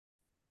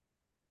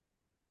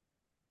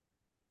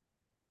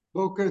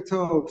Boker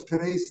Tov.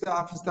 Today's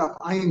stuff is stuff.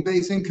 I am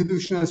based in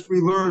Kiddushin as we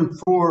learn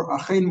for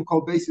Achenu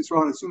called basis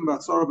Ron soon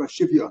about Sarah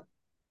Bashivya.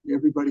 May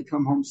everybody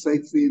come home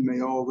safely, and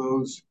may all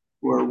those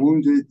who are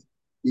wounded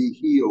be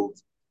healed.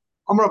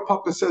 Amar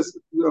Papa says,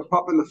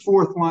 Papa in the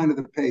fourth line of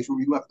the page where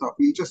we left off.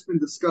 We've just been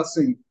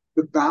discussing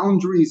the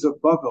boundaries of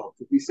Bavel.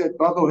 We said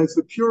Bavel has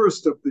the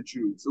purest of the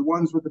Jews, the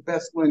ones with the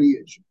best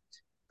lineage,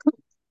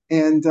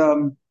 and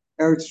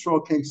Eretz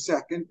Yisrael came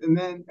second, and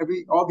then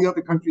all the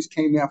other countries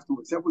came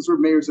afterwards. That was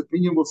Meir's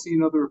opinion. We'll see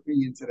another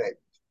opinion today.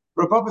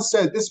 Rav Papa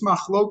said this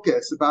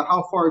machlokes about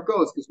how far it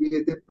goes, because we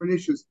had different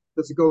issues.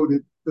 Does it go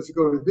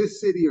to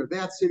this city or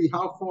that city?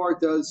 How far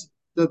do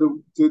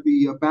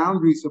the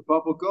boundaries of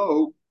Bavel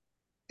go,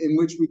 in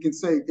which we can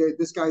say, okay,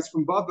 this guy's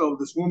from Bavel,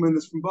 this woman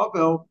is from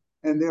Bavel,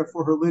 and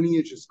therefore her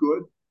lineage is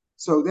good.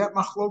 So that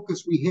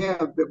machlokes we've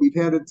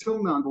had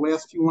until now, the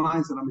last few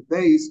lines that I'm at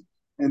base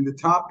and the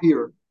top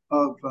here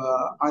of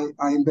I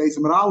am Beis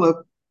Amar Aleph,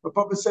 but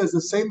Papa says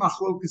the same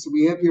machlokas that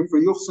we have here for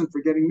Yuchsin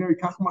for getting married,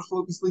 kach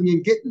machlokas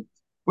linyan gittin.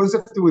 What does that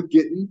have to do with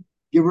gittin?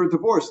 Give her a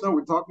divorce. No,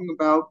 we're talking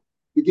about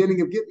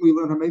beginning of gittin. We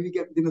learn how maybe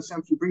get in a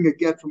sense you bring a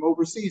get from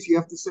overseas, you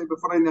have to say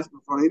b'farei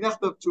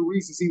nechta. Two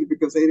reasons, either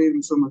because they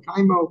didn't some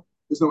makaimo,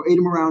 there's no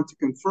Adam around to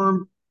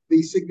confirm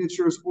these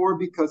signatures, or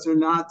because they're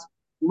not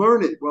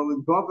learned. Well,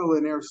 in Bavel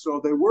and Eretz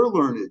Yisrael, they were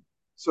learned,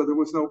 so there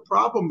was no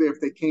problem there if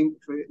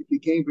you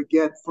came to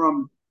get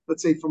from,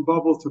 let's say, from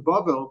Bavel to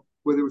Bavel,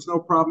 where there was no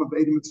problem of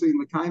Edom Mitzvah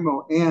and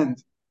Lakaimo,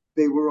 and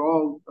they were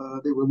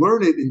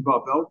learned in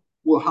Bavel.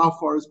 Well, how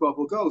far does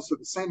Bavel go? So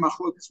the same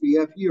machlokas we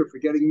have here for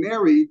getting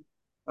married,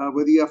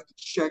 whether you have to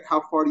check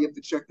how far do you have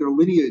to check their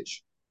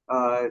lineage,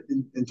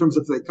 in terms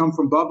of if they come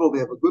from Bavel, they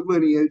have a good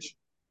lineage.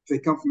 If they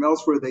come from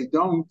elsewhere, they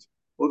don't.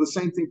 Well, the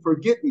same thing for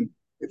Gittin.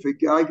 If a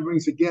guy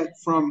brings a get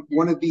from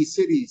one of these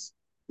cities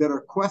that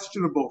are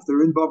questionable if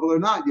they're in Bavel or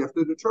not, you have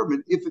to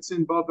determine. If it's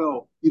in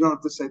Bavel, you don't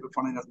have to say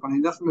b'fanei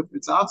nechem. If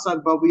it's outside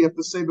Bavel, you have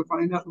to say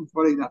b'fanei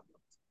nechem.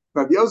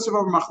 But Yosef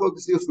over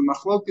machlokas, the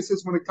machlokas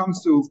is when it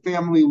comes to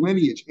family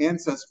lineage,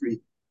 ancestry,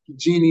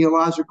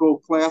 genealogical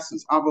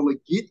classes. Aval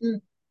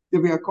Gittin,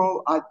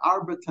 call ad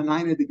arba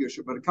tanaina de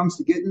Gisha. But it comes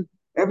to Gittin,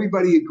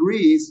 everybody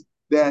agrees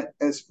that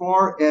as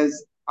far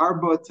as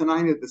Arba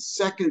Tanaina, the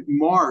second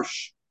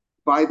marsh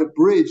by the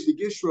bridge, the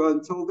Gishra,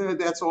 until there,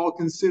 that's all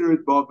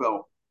considered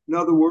Bavel. In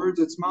other words,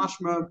 it's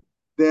mashma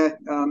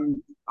that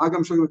Agam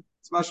Shagam,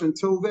 it's mashma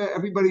until there.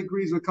 Everybody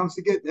agrees when it comes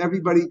to get.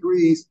 Everybody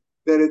agrees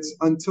that it's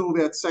until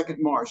that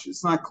second marsh.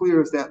 It's not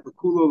clear as that the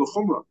Kulo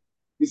L'chumra,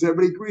 because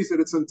everybody agrees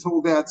that it's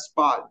until that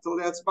spot. Until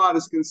that spot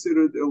is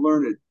considered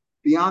learned.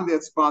 Beyond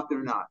that spot,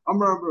 they're not.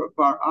 Amar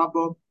Bar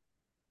Abba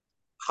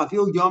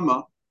Chavil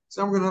Yama.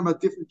 So we're going to have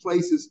about different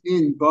places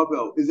in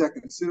Bavel. Is that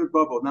considered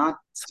Bavel? Not.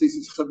 So he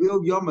says,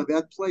 Chavil Yama,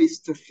 that place,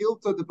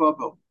 Tehilta de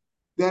Bavel.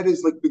 That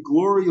is like the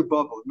glory of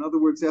Bavel. In other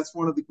words, that's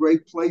one of the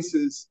great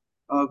places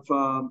of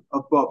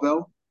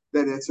Bavel,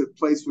 that it's a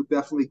place with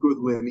definitely good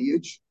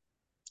lineage.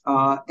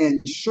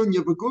 And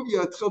Shunya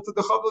Baguvia, Tehilta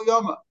de Chavil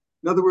Yama.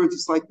 In other words,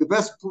 it's like the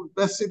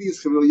best city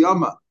is Chavil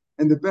Yama,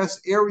 and the best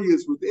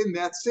areas within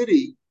that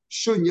city,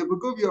 Shunya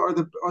Baguvia,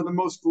 are the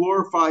most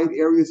glorified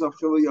areas of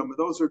Chavil Yama.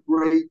 Those are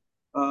great.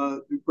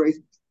 The great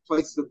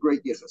places of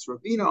great yichus.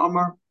 Ravina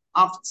Amar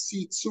Af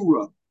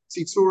Tzitzura.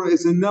 Tzitzura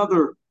is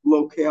another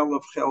locale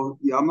of Chel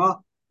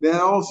Yama.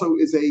 That also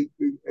is a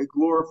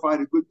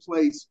glorified, a good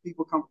place.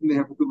 People come from there,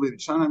 have a good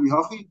lineage. Shana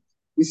Mihachi.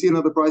 We see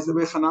another prize.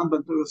 Chanan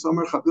ben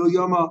Summer. Chavil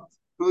Yama.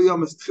 Chavil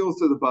Yama is Tchil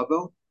to the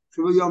Babel.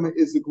 Chavil Yama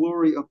is the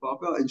glory of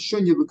Babel. And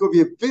Shunya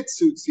Bekovia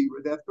Bitsu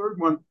Tzira. That third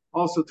one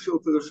also Tchil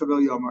to the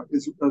Chavil Yama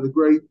is the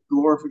great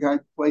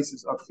glorified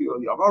places of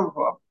Chil Yama.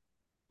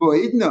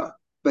 Boidna.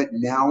 But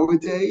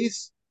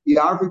nowadays,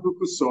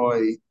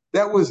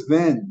 that was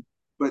then.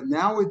 But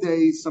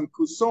nowadays, some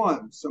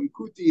Kusoim, some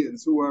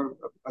Kutians, who are,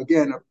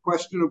 again, of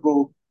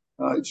questionable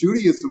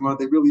Judaism, are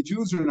they really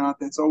Jews or not?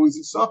 That's always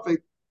a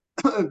suffix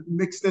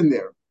mixed in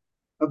there.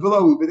 But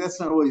that's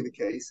not really the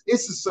case.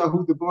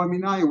 Issasahu the boy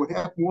Minaya, what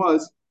happened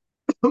was,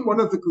 one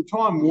of the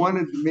Kutam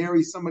wanted to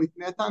marry somebody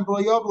from that time,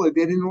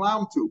 they didn't allow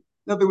him to.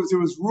 In other words, there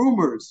was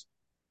rumors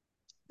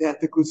that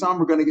the Kusam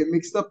were going to get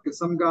mixed up because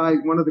some guy,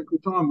 one of the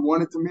Kutam,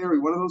 wanted to marry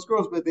one of those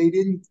girls, but they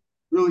didn't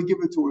really give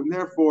it to him.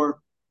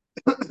 Therefore,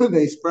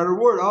 they spread a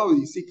word. Oh,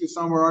 you see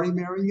Kusam were already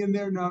marrying in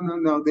there?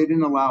 No. They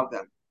didn't allow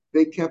them.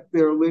 They kept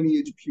their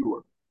lineage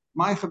pure.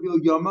 My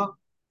Chavil Yama,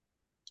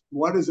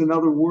 what is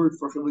another word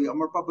for Chavil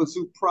Yama?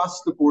 Papasu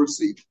Prasta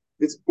Bursi.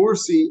 It's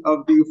Bursi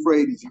of the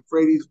Euphrates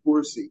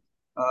Bursi.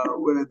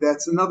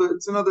 It's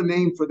another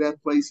name for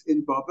that place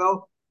in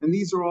Babel. And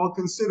these are all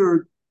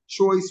considered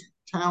choice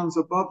towns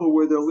of Bavel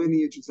where their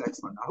lineage is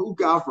excellent. Ahu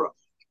Gavra,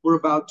 we're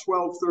about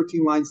 12,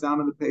 13 lines down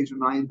on the page,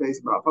 and I am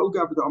based on Ahu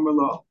Gavra the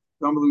Amrullah.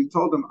 We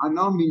told them,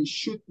 Anam means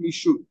shoot me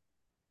shoot.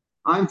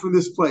 I'm from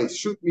this place,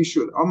 shoot me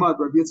shoot. Amar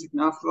Rabbi Yitzchak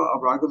Nafla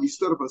Abraga, we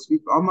stood up a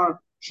speak. Amar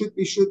shoot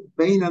me shoot.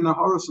 Bain and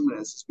Naharosim.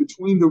 It's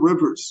between the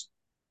rivers.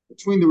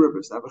 Between the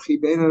rivers.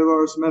 Abachi Bain and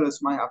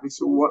Naharosim.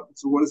 So what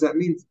does that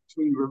mean?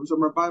 Between the rivers.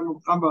 Amar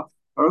Bayim Chamba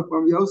Baruch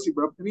Ram Yossi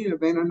Baruch Kanina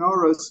Bain and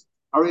Naharos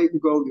Arei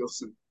Gol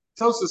Yosim.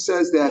 Tosa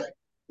says that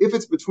if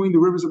it's between the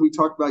rivers that we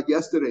talked about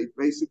yesterday,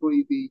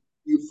 basically the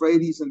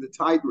Euphrates and the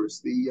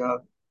Tigris, the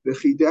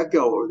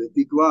Chidekel or the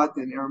Diglat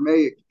in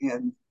Aramaic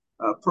and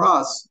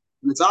Pras,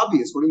 and it's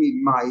obvious. What do you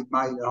mean,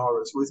 my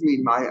Naharis? What does it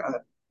mean, my?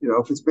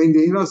 If it's being,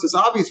 it's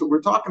obvious what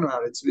we're talking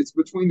about. It's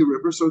between the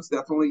rivers, so it's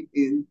definitely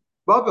in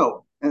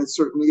Bavel, and it's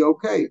certainly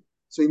okay.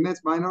 So he meant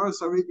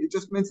Naharis. It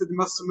just means that there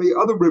must be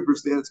other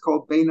rivers there. It's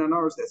called Bein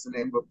Naharis. That's the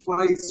name of a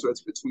place. So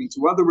it's between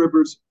two other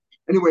rivers.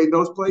 Anyway, in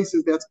those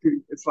places,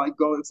 it's like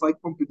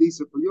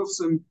Pumbedisa for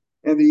Yufsim,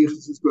 and the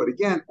Yichus is good.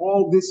 Again,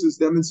 all this is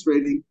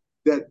demonstrating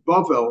that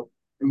Bavel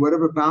and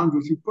whatever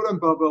boundaries you put on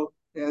Bavel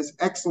has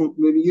excellent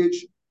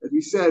lineage, as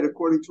we said,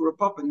 according to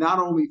Rapapa, not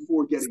only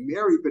for getting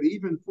married, but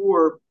even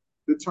for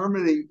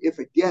determining if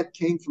a get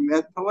came from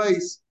that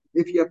place,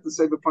 if you have to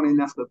say b'fanei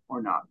nechlev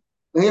or not.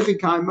 Where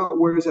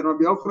is it?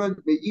 Rabbi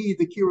Yochanan,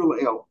 the Kira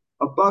Le'el,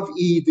 above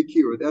the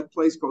Kira, that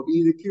place called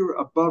the Kira,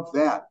 above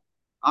that.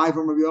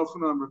 Ivan Rabbi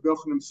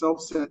Yochanan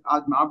himself said,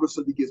 Ad Ma'abra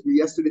Sadiq me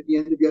yesterday, at the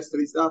end of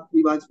yesterday's daf,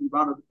 3 lines from the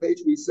bottom of the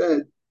page, we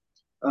said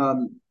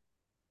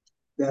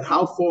that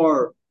how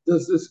far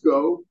does this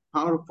go?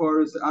 How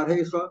far is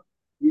Adhecha?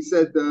 We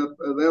said the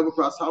level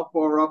across, how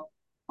far up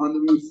on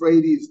the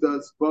Euphrates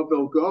does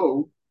Bavel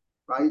go?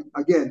 Right?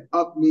 Again,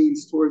 up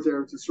means towards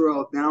Eretz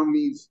Yisrael, down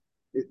means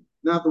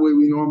not the way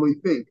we normally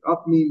think.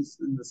 Up means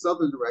in the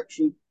southern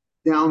direction,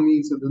 down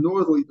means in the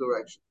northerly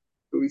direction.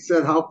 So we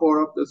said, how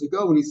far up does it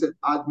go? And he said,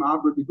 Ad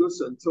Ma'abra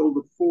Bigusa, until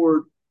the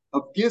ford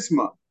of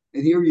Gizma.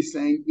 And here he's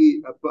saying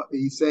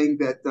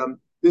that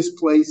this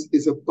place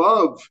is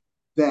above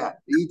that.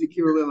 The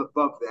Kirillel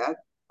above that.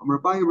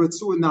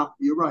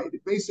 You're right.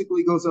 It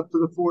basically goes up to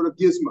the ford of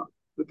Gizma.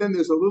 But then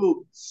there's a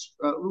little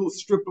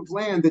strip of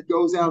land that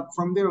goes out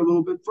from there a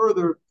little bit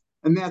further,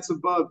 and that's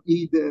above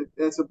the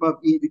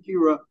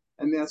Kira,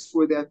 and that's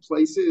where that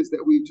place is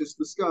that we've just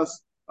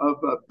discussed of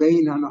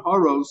Bein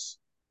Hanaharos,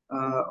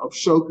 of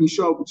Shok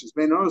Mishok, which is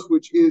Bein Hanaharos,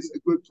 which is a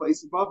good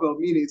place in Bavel,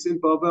 meaning it's in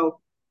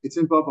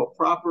Bavel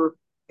proper,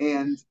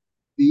 and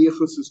the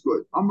Yichus is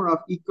good.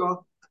 Amarav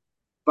Ika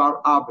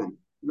Bar Abin,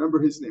 remember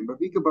his name,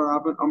 Rav Ika Bar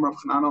Abin, Amarav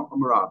Chanano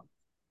Amarav.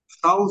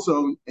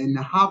 Chalzon and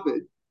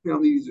Nahabed,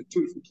 apparently these are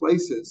two different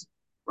places.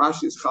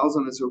 Rashi's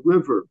Chalzon is a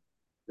river.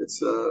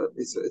 It's a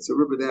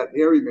river, that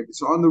area, maybe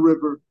it's on the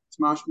river. It's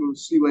mashma. We'll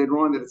see later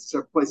on that it's a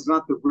separate place. It's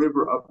not the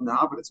river of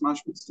Nahabed, it's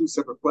mashma. It's two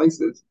separate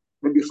places.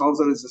 Maybe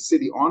Chalzon is a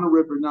city on a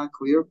river, not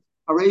clear.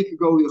 Harei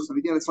Kagolios, and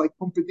again, it's like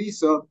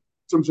Pumbedisa in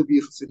terms of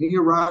Yichus. And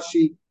here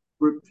Rashi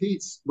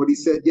repeats what he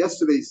said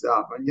yesterday's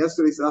daf. On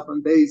yesterday's daf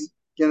on Beis,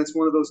 again, it's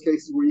one of those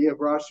cases where you have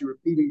Rashi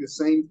repeating the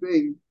same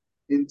thing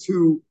in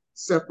two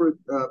separate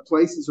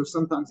places, or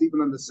sometimes even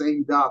on the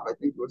same daf. I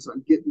think it was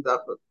on Gittin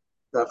daf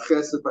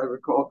Ches, if I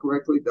recall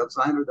correctly, daf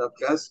Zayin or daf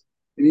Ches.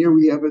 And here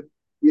we have it.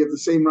 We have the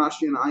same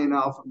Rashi in Ayin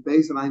Aleph from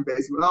Beis and Ayin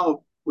Beis and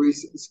Aleph, where he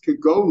says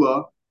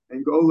Kagola,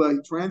 and Gola he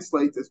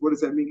translates as, what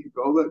does that mean?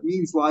 Kagola, it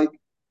means like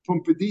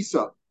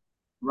Pumbedisa.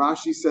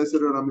 Rashi says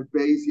it on Amid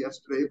Beis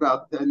yesterday,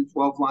 about 10,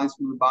 12 lines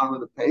from the bottom of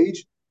the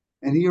page.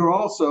 And here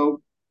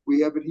also,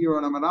 we have it here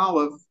on Amid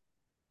Aleph.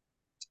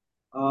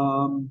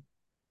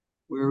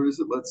 Where is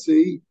it? Let's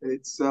see.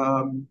 It's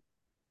so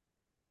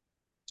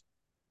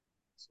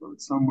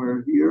it's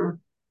somewhere here.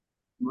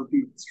 I'm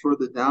looking, it's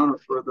further down or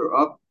further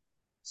up.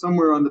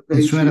 Somewhere on the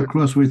page. It's right here,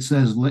 across where it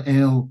says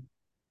Le'el.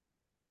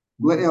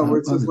 Le'el, where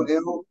it says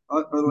Le'el.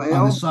 Le'el.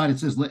 On the side it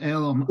says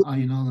Le'el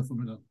Ayin Aleph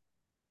from it.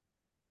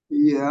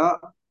 Yeah.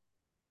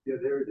 Yeah,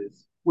 there it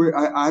is. Where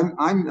I'm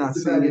not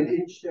it's seeing about it. an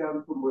inch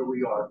down from where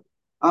we are.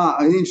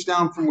 An inch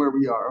down from where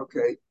we are.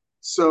 Okay.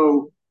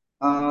 So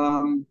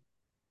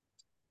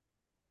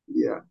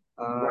yeah.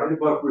 Right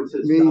above where it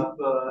says stop.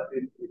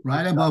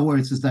 Right above where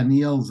it says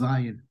Daniel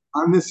Zion.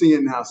 I'm missing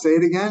it now. Say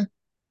it again.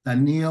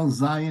 Daniel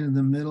Zion in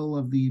the middle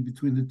of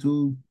between the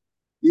two.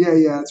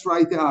 Yeah, it's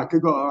right there. I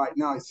could go. All right,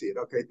 now I see it.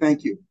 Okay,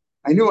 thank you.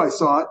 I knew I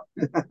saw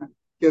it.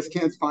 Guess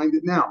can't find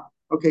it now.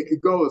 Okay,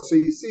 could go. So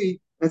you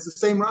see, that's the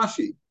same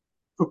Rashi.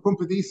 For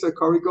Pumbedisa,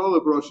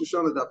 Karigola, Rosh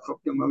Hashanah, Daf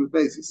Chafkim Lamed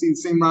Beis. You see the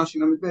same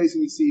Rashi Lamed Beis,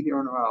 and you see it here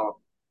in Aleph.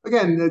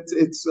 Again,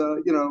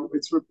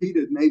 it's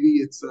repeated. Maybe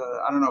it's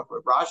I don't know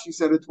if Rashi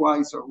said it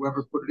twice or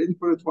whoever put it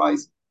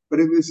twice, but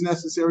it was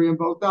necessary in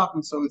both daf,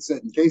 and so it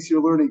said. In case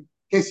you're learning,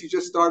 in case you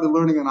just started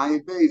learning on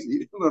Ayin Beis, you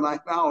didn't learn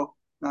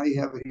now you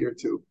have it here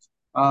too.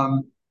 I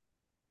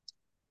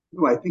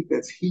think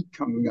that's heat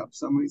coming up.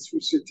 Somebody's for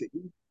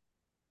sitting.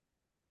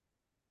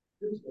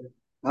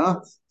 Huh?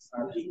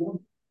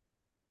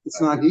 It's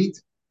not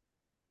heat?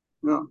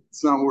 No,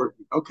 it's not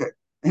working. Okay.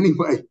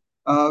 Anyway,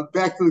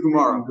 back to the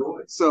Gemara.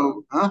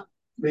 So,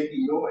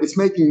 Making noise. It's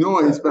making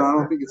noise, but I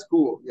don't think it's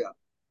cool. Yeah.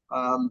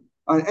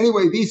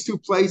 Anyway, these two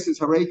places,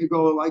 Harei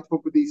Kagola, like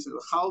Pumbedisa,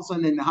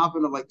 Chalzon and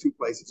Nahabin are like two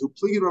places.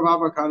 Upli Rav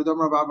Avakana, Dom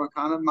Rav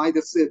Avakana,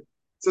 Maida Siv. It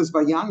says,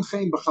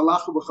 Vayanchem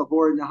b'chalachu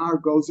b'chavor,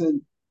 Nahar goes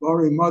in,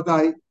 Lori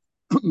Madai.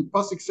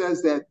 Pasuk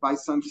says that by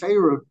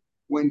Sancheirav,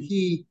 when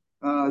he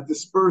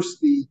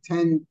dispersed the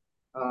 10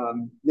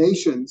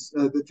 nations,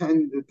 the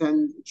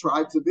 10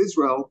 tribes of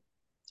Israel,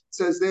 it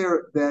says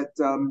there that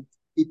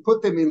he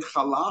put them in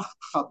Chalach,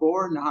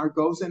 Chabor, Nahar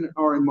Gozen,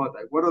 or in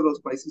Madai. What are those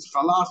places?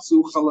 Chalach,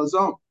 Zu,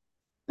 Chalazon.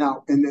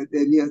 Now, and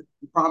the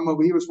problem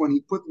over here is when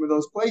he put them in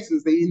those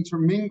places, they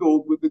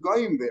intermingled with the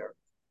Goyim there.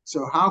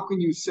 So how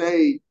can you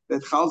say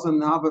that Chalzon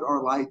and Nahavit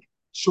are like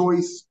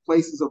choice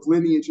places of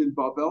lineage in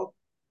Babel?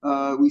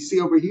 We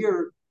see over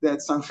here that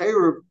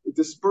Sancheirav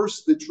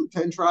dispersed the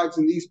 10 tribes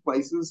in these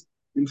places.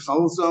 In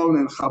Chalzon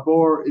and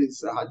Chabor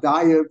is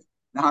Hadayev,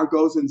 Nahar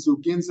goes in Zu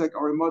Ginzek,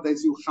 Arimode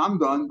Zu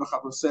Chamdan,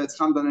 B'Chavoseh, it's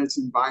Chamdan and its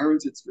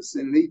environs, its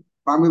vicinity.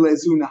 Barmile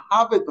Zu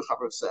Nahavit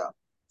B'Chavoseh.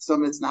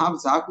 Some it's Nahavit.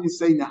 So how can you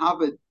say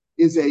Nahavit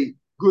is a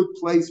good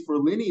place for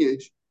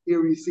lineage?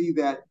 Here you see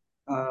that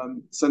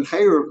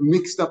Sancheirav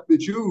mixed up the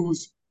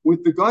Jews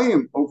with the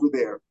Goyim over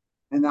there.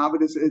 And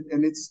Nahavit is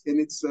and its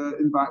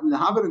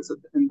Nahavit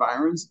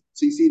environs.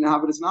 So you see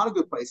Nahavit is not a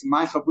good place. In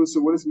my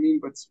Chavusa, what does it mean?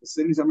 But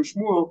vicinities of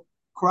Shmuel,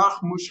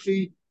 Krach,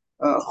 Mushchi,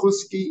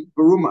 Chuski,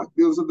 Barumak.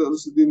 Those are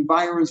the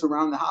environs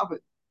around Nahavit.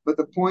 But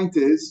the point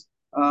is,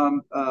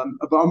 telling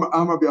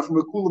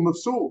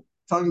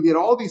you that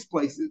all these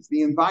places,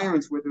 the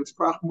environs, whether it's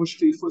Krach,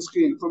 Mushchi,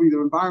 Chuski, and Chubi,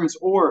 the environs,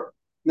 or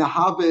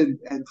Nahavit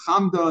and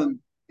Chamdan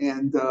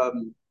and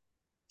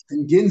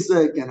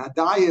Ginzek and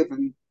Hadayev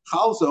and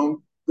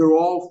Chalzon, they're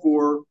all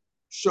for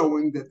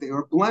showing that they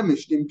are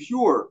blemished,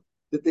 impure,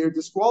 that they're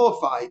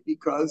disqualified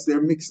because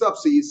they're mixed up.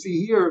 So you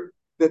see here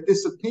that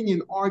this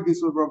opinion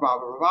argues with Rav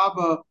Abba. Rav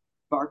Abba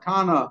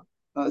Barkana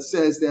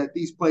says that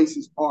these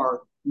places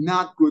are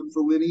not good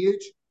for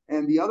lineage,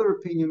 and the other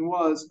opinion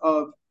was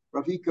of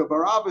Ravika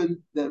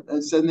Barabin that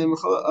said in the name of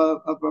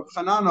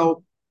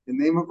Chanano, in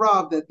the name of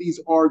Rav, that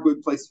these are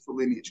good places for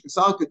lineage.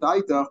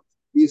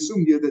 We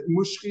assumed here that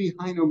Mushchi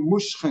Hainu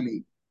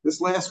Mushchani, this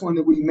last one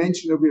that we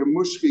mentioned over here,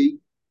 Mushchi,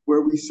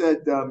 where we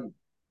said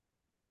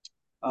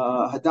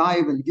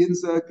Hadayev and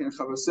Ginzek and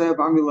Chavaseh,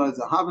 Amila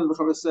Zahav and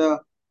Chavaseh,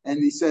 and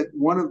he said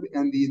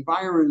the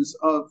environs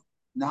of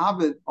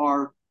Nahavit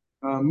are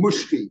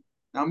Mushchi.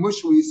 Now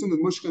Mushchi, we assume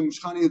that Mushchi and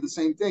Mushchani are the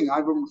same thing.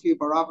 Ivor Mechia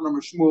Barav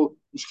and Shmuel,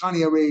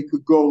 Mushchani Arei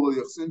could go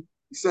Yochsin.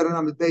 He said it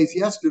on the days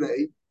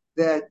yesterday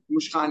that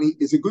Mushchani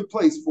is a good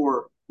place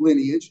for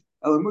lineage.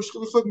 You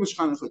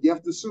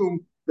have to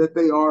assume that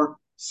they are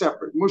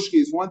separate. Mushchi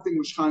is one thing,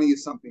 Mushchani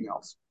is something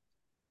else.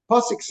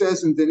 Pasuk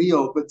says in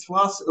Daniel, but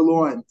Tlas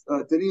Eloin,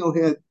 Daniel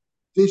had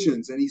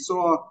visions and he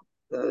saw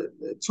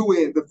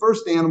the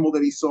first animal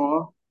that he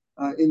saw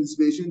in this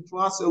vision,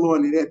 Tlas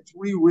Eloin, it had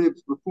 3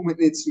 ribs, in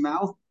its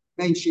mouth,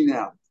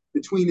 Benchina,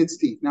 between its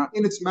teeth. Now,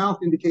 in its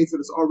mouth indicates that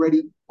it's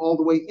already all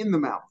the way in the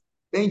mouth.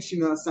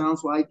 Benchina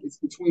sounds like it's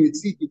between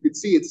its teeth. You could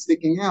see it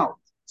sticking out.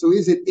 So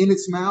is it in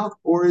its mouth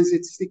or is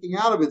it sticking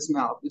out of its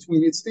mouth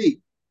between its teeth?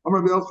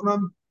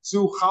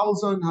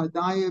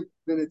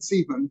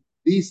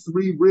 These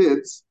 3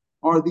 ribs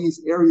are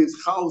these areas,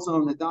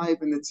 Chalzon,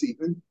 Hadayev, and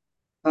Etzivin.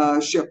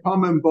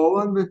 Shepamim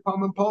Bolan,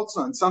 Vipamim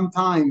Polzon.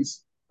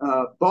 Sometimes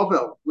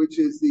Babel, which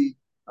is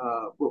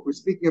what we're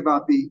speaking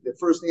about, the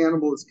first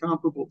animal is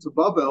comparable to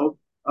Babel.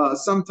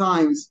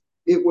 Sometimes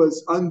it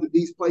was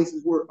these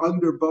places were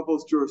under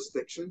Babel's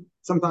jurisdiction.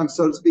 Sometimes,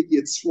 so to speak, he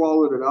had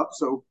swallowed it up,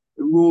 so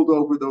it ruled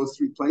over those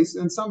 3 places.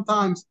 And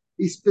sometimes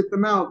he spit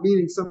them out,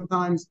 meaning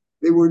sometimes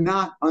they were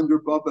not under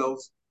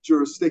Babel's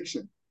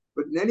jurisdiction.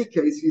 But in any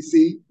case, you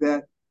see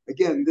that,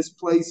 again, this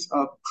place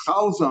of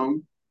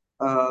Chalzon,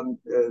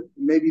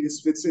 maybe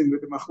this fits in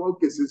with the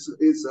Machlokas,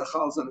 is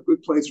Chalzon a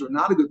good place or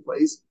not a good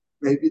place?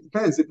 Maybe it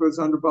depends. If it was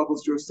under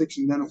Babel's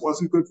jurisdiction, then it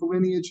wasn't good for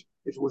lineage.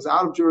 If it was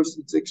out of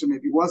jurisdiction,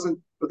 maybe it wasn't.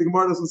 But the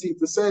Gemara doesn't seem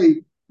to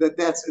say that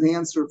that's an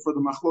answer for the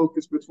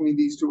Machlokas between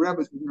these 2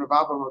 rabbis, between Rav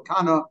Abba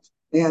Rakana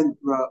and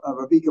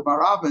Ravika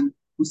Baravin,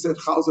 who said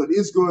Chalzon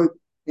is good,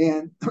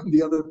 and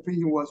the other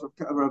opinion was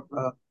Rav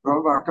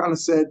Barakana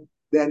said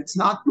that it's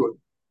not good.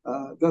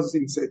 Doesn't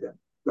even say that.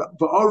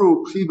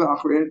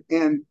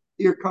 And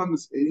here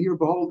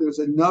behold, there's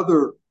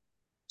another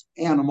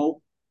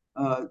animal.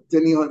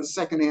 Daniel had a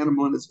second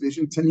animal in his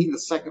vision. Tanin, the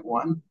second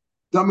one.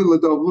 Dami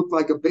Ladov looked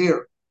like a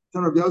bear.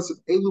 Son of Yosef,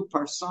 Elu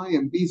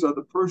Parsayim. These are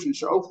the Persian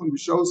Sha'oflim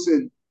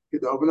B'Shosin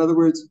Kedov. In other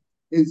words,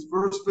 his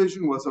first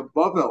vision was of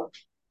Bavel,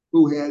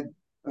 who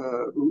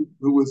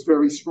was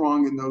very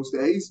strong in those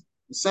days.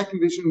 The second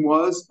vision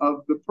was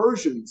of the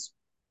Persians.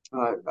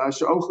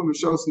 Sha'oflim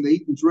B'Shosin, they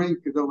eat and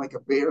drink. They're like a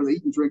bear. They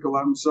eat and drink a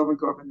lot of Musavan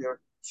and they're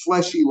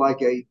fleshy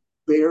like a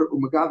bear.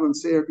 Umagadlan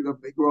Seir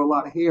Kedov. They grow a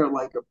lot of hair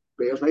like a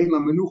bear.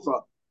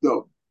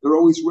 Though they're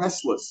always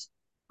restless.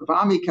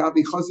 When you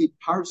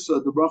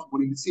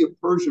see a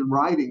Persian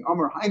riding,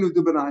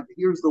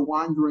 here's the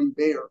wandering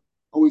bear,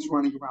 always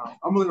running around.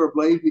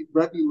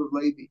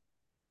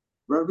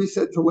 Rabbi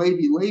said to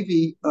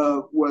Levi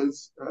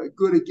was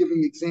good at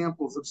giving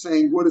examples of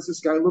saying, what does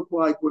this guy look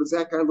like? What does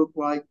that guy look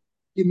like?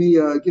 Give me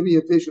a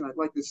vision. I'd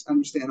like to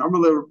understand. Rabbi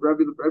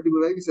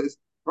Levi says,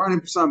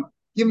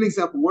 give an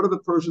example. What do the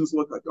Persians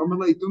look like?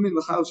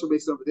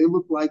 They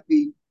look like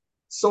the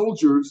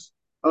soldiers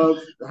of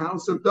the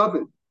house of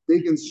David,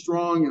 big and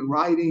strong and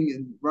riding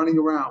and running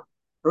around.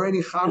 Or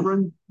any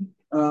Chavron,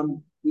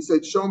 he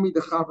said, show me the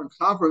Chavron.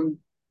 Chavron,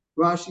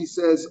 Rashi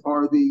says,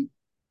 are the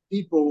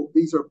people,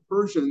 these are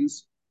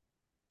Persians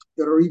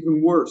that are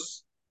even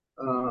worse.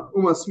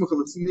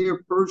 It's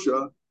near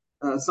Persia.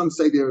 Some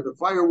say they're the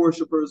fire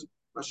worshippers.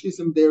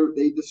 Mashkisim,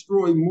 they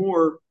destroy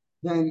more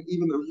than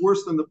even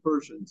worse than the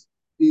Persians.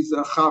 These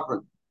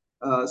Chavran.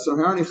 So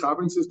Harani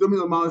Chavran says,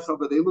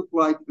 they look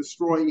like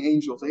destroying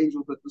angels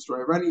that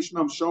destroy.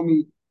 Show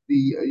me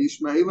the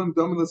Yishmaelim,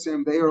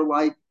 Domilasam, they are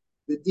like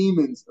the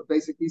demons of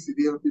basic Kisei.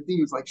 The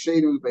demons like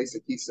Shadon of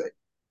basic Kisei.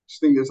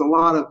 Interesting, there's a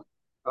lot of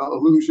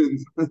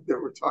allusions that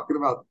we're talking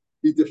about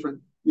the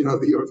different,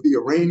 the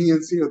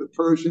Iranians, the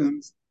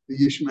Persians, the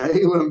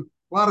Yishmaelim,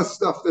 a lot of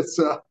stuff that's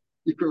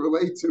you can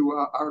relate to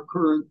our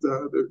current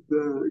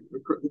the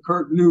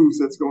current news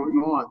that's going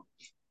on.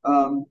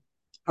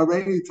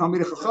 They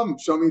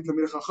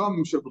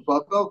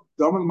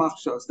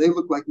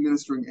look like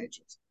ministering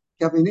angels.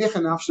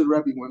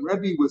 When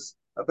Rebbe was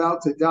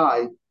about to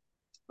die,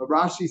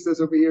 Rashi says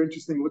over here,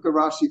 interesting, look at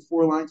Rashi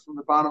 4 lines from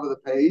the bottom of the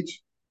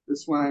page.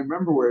 This one I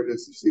remember where it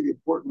is. You see the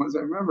important ones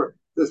I remember.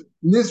 It says,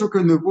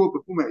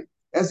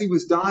 as he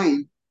was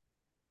dying,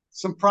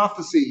 some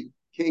prophecy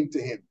came to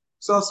him.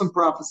 Saw some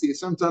prophecy,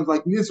 sometimes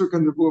like Nizraka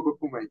Nevuah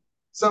B'Pumei.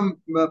 Some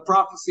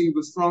prophecy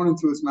was thrown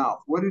into his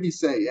mouth. What did he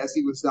say as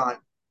he was dying?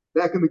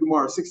 Back in the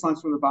Gemara, 6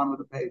 lines from the bottom of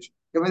the page.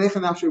 When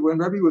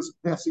Rebbe was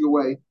passing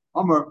away,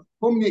 he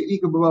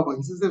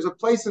says there's a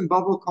place in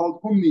Babel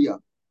called Humniya.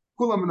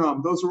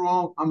 Kulam, those are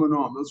all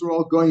Amonom, those are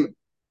all Goyim,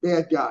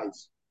 bad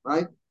guys,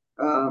 right?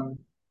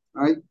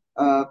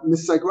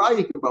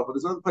 Misagraya Babel.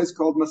 There's another place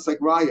called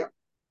Misagraya.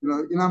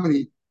 You know how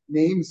many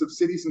names of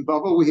cities in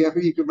Babel we have?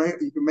 You can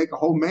make a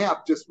whole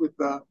map just with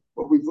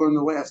what we've learned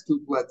the last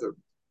 2 letters.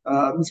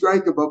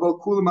 Misagraya Babel,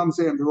 Kulam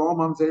Mamzerim, they're all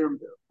Mamzerim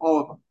there, all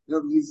of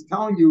them. He's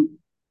telling you,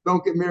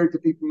 don't get married to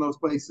people in those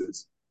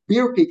places.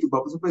 Birkei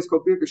Babel, there's a place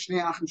called Birkei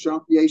Shnei Achim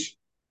Sham Yesh.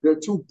 There are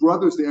 2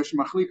 brothers there,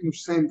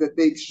 saying that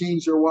they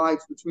exchange their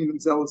wives between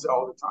themselves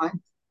all the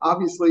time.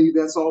 Obviously,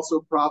 that's also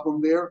a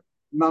problem there.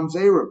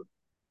 Mamzerim.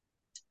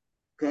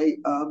 Okay,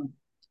 and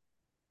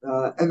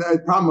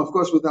the problem, of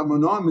course, with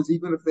Ammonim is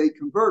even if they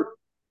convert,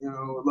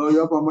 Lo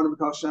Yav Ammonim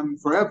Hashem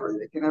forever,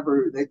 you can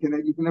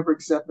never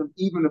accept them,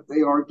 even if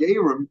they are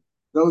Gerim.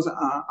 Those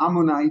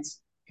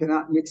Ammonites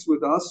cannot mix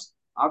with us.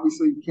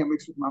 Obviously, you can't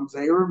mix with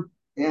Mamzerim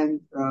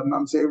and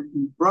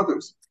Mamzerim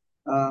brothers.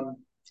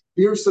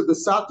 Birsa the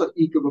Sata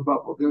Ikav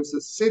Babel. There's a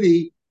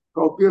city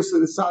called Birsa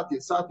the Sati.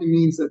 Sati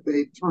means that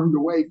they turned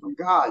away from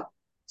God.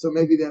 So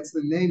maybe that's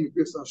the name of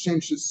Birsa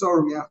Hashem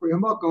Shesorim Yachri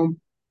Hamakom.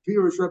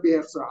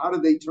 How do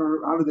they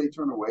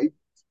turn away?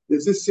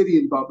 There's this city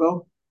in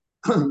Babel,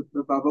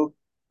 the Babel.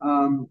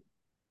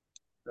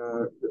 Birsa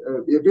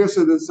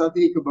the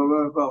Sati Ikav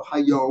Babel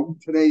Hayom.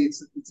 Today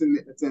it's in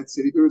that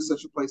city. There is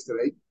such a place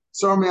today.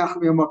 Sorim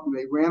Yachri Hamakom.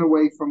 They ran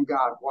away from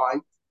God. Why?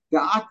 The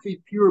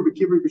Akvi Pira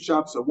B'Kibri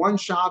B'Shabsa. One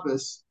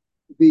Shabbos,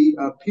 the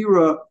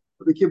Pira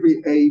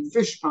B'Kibri, a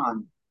fish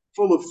pond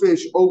full of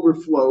fish,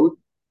 overflowed.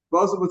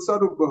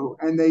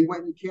 And they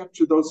went and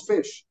captured those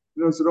fish.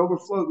 It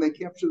overflowed, and they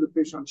captured the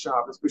fish on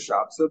Shabbos.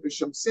 B'Shabsa.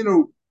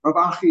 B'Shamsinu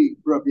Ravachi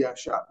Rabbi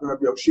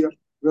Yoshia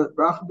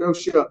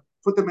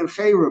put them in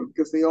Chayrim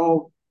because they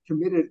all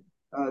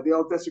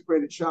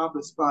desecrated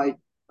Shabbos by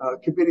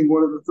committing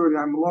one of the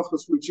 39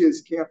 malachos, which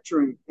is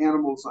capturing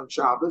animals on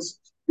Shabbos.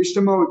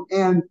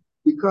 And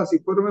because he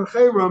put them in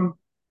Chayrim,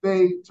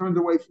 they turned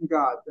away from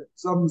God.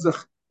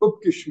 Zamzach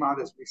upgishmat,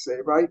 as we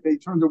say, right? They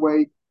turned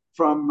away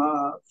from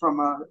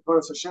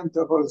Baruch Hashem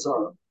to Avodah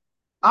Zarah.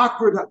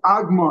 Akra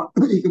Agma,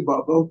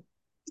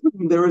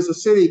 there is a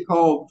city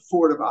called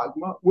Fort of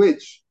Agma,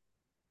 which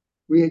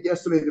we had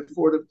yesterday, the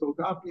Fort of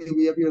Tolgapi, and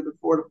we have here the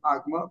Fort of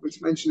Agma, which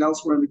is mentioned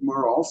elsewhere in the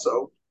Gemara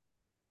also.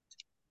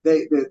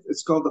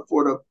 It's called the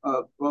Fort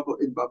of Babel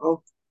in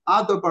Babel.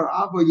 Ada Bar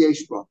Ava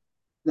Yeshba.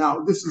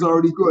 Now, this is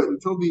already good.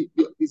 Until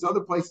these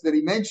other places that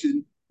he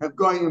mentioned have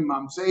Goyim,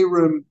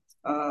 Mamzerim,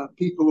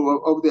 people who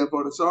are over there,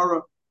 Avodah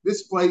Zarah.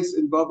 This place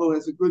in Babel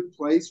has a good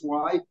place.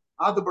 Why?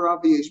 Ada Bar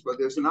Ava Yeshba.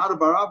 There's an Ada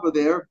Bar Ava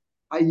there.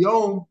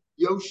 Hayom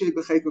Yoshe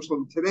B'Cheiko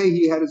Shalom. Today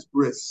he had his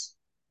bris.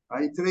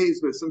 Right? Today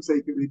is bris. Some say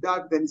he could be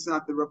died, but then it's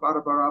not the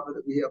Ada Bar Ava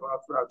that we have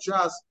throughout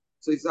Shas.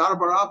 So his Ada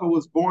Bar Ava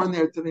was born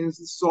there today. This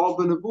is Saul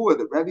ben Nevuah.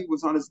 The Rebbe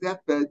was on his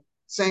deathbed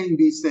saying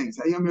these things.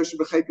 Hayom Yoshe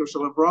B'Cheiko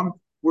Shalom.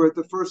 We're at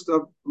the first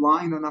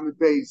line on Amid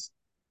Beis.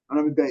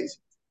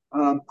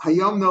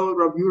 Hayom no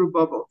Rav Yehuda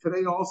Babel.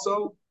 Today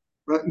also,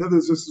 right? No,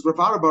 this is Rav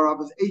Ada Bar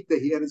Ava's 8th day.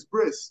 He had his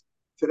bris.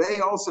 Today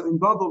also in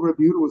Babel, Rav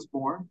Yehuda was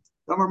born.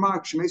 Damar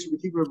Mak Shemesh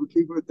Rav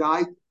Kiva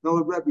died. No,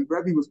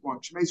 Rebbe was born.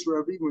 Shemesh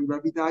Rebbe, when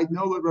Rebbe died,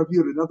 no, Rav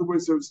Yehuda. In other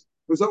words,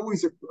 there's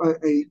always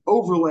a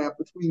overlap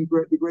between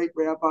the great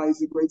rabbis,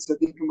 the great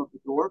tzaddikim of the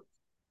door.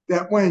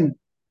 That when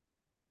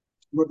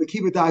Rabbi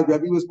Kiva died,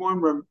 Rebbe was born.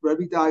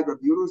 Rebbe died,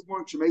 Rabbi Yehuda was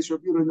born. Shemesh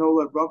Rabbi Yehuda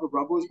Nola, Rabba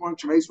was born.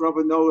 Shemesh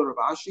Rabba Nola, Rav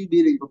Ashi.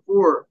 Meaning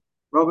before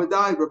Rabba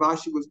died, Rav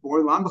Ashi was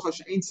born. Lam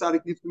B'Chash Ein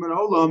Tzadik Niftim An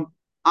Olam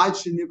Ad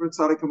Shenivra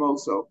Tzadik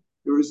Amoso.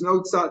 There is no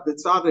the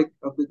tzaddik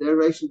of the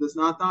generation does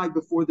not die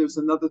before there's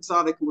another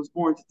tzaddik who was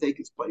born to take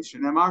his place.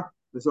 Shenemar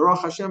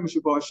V'Zarach Hashem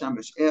Sheba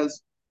Hashemesh.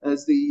 As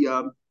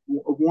the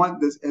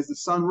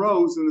sun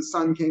rose and the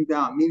sun came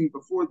down. Meaning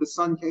before the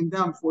sun came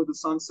down, before the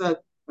sun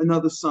set,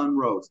 another sun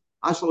rose.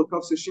 Before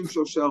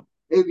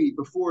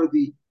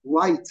the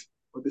light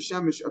or the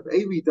Shemesh of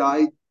Eli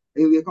died,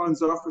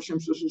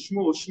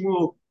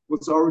 Shmuel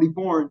was already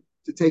born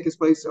to take his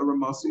place of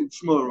Ramasi.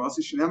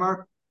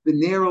 Shmuel, the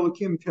Ner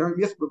Elokim Terem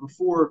Yichba,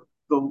 before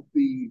the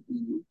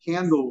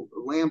candle,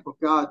 the lamp of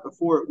God,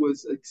 before it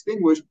was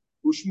extinguished,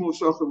 Shmuel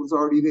Shachar was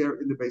already there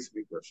in the base of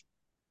Mikdash.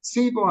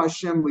 Tzibo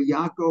Hashem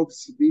Yaakov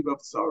Sviva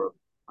Tzarav.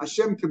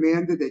 Hashem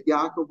commanded that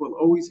Yaakov will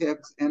always have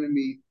his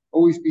enemy,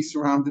 always be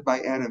surrounded by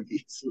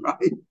enemies,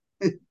 right?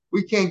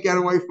 We can't get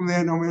away from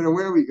that no matter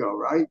where we go,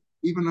 right?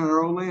 Even in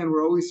our own land,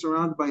 we're always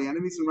surrounded by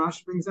enemies. And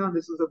Rashi brings down,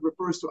 this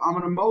refers to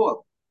Ammon and Moab,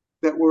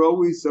 that we're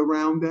always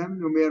around them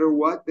no matter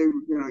what. They,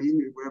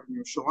 wherever in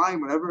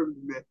Yerushalayim, whatever.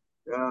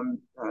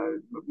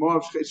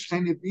 Moab,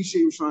 Yerushalayim,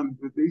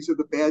 these are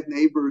the bad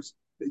neighbors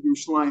that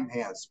Yerushalayim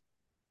has.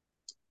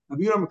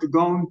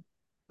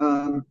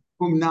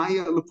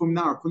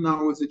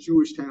 Pumnar was a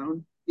Jewish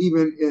town.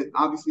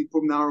 Obviously,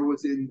 Pumnar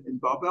was in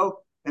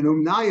Babel. And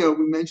Umnaya,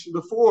 we mentioned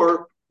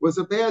before, was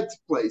a bad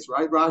place,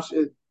 right?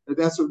 Rashi,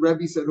 that's what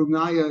Rebbe said.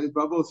 Umnaya,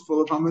 Babel is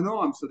full of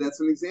Hamanoam. So that's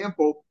an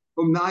example.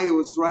 Umnaya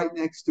was right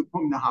next to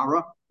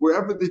Pumnahara.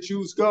 Wherever the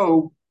Jews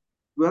go,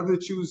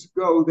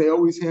 they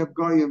always have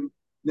Goyim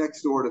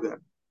next door to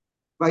them.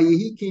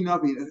 Vayihiki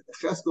Navi,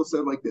 Cheskel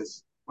said like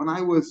this: when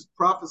I was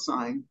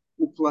prophesying,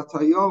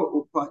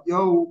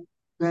 Uplatyo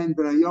ben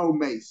Benayo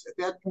Mace. At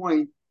that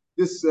point,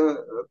 this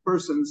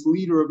person's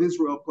leader of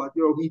Israel,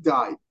 Platyo, he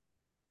died.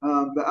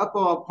 The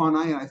Apple upon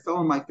I fell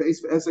on my face.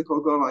 For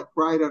Ezekiel, I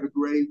cried out a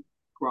great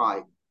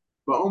cry.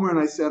 But Omer, and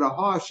I said,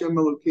 Aha Hashem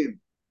Elokim.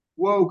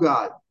 Whoa,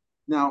 God.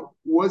 Now,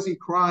 was he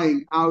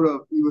crying out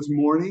of, he was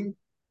mourning?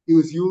 He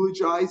was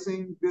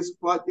eulogizing this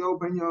Platyo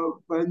ben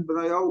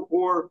Benayo,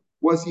 or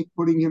was he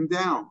putting him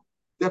down,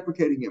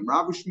 deprecating him?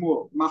 Rabbi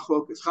Shmuel,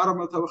 Machlokas,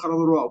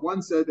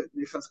 one said that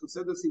Nechaskel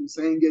said this, he was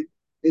saying it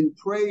in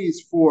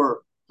praise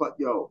for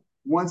Platyo.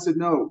 One said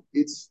no,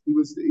 he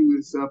was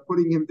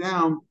putting him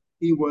down.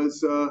 He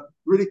was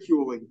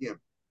ridiculing him.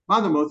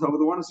 The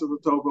one who said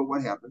Tova,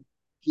 what happened?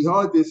 He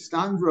had this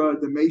Standra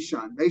de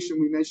Meshan. Meshan,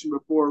 we mentioned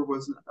before,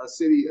 was a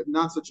city of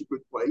not such a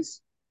good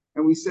place.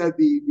 And we said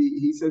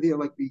he said here,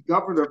 like the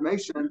governor of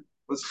Meshan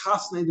was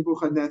Chasnei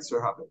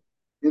Nebuchadnezzar Habe.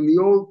 In the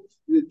old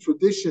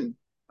tradition,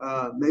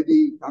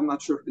 maybe I'm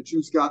not sure if the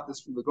Jews got this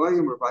from the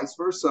Goyim or vice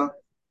versa,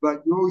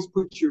 but you always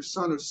put your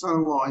son or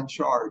son-in-law in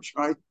charge,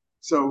 right?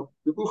 So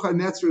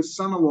Nebuchadnezzar's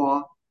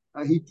son-in-law,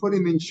 he put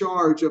him in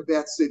charge of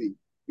that city.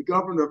 The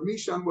governor of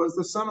Mishan was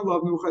the son-in-law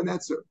of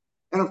Nebuchadnezzar.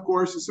 And of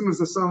course, as soon as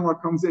the son-in-law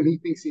comes in, he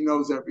thinks he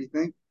knows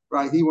everything,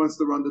 right? He wants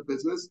to run the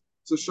business.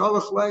 So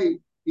Shalach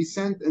Lei, he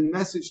sent a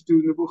message to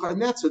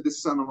Nebuchadnezzar,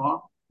 this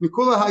son-in-law. You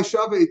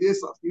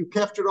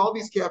captured all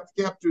these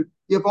captured.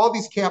 You have all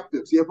these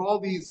captives. You have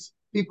all these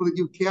people that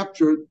you've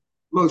captured.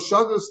 You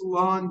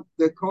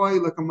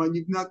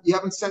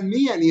haven't sent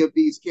me any of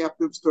these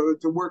captives to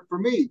work for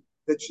me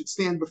that should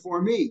stand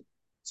before me.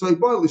 So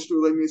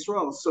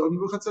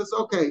Nebuchadnezzar says,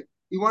 okay,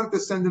 he wanted to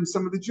send him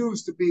some of the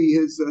Jews to be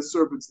his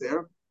servants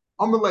there.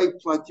 Amalei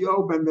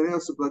Platyo ben Benayo,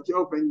 so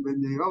Platyo ben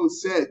Benayo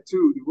said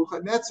to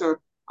Nebuchadnezzar,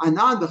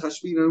 Ananda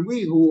Chashvin, and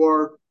we who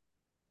are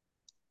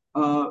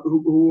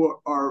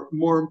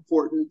more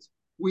important,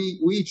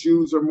 we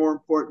Jews are more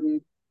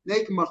important.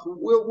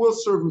 We'll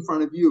serve in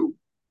front of you.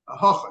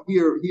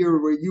 Here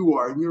where you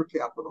are in your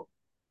capital.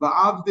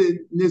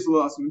 Va'avdin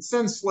Nizlas, and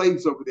send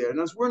slaves over there. And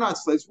as we're not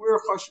slaves, we're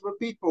a chashva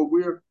people.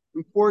 We're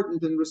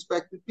important and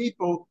respected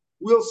people.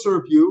 We'll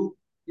serve you.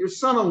 Your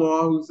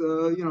son-in-law, who's a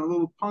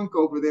little punk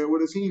over there,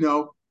 what does he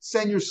know?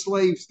 Send your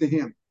slaves to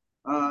him.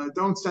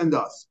 Don't send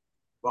us.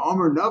 But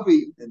Omer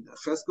Navi, and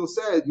Cheskel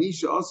said,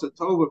 Misha also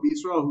Tova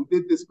Israel, who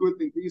did this good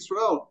thing for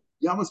Israel,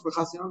 Yamas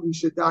B'Chasyan, he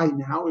should die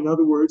now. In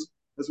other words,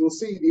 as we'll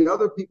see, the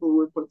other people who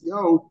were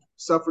Platyo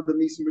suffered the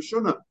Misa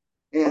Meshuna,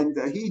 and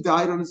he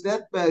died on his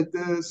deathbed.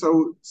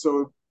 So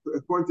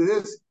according to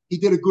this, he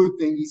did a good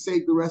thing. He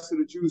saved the rest of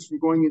the Jews from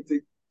going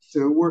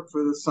to work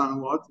for the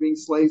son-in-law, to being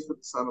slaves for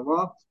the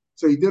son-in-law.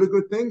 So he did a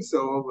good thing.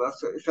 So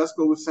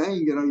Cheskel was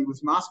saying, he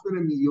was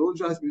masculine and he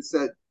eulogized him and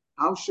said,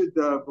 how should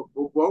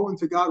woe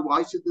unto God?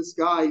 Why should this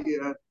guy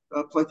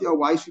Platyo?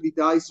 Why should he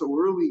die so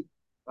early?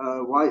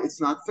 Why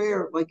it's not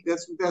fair? Like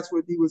that's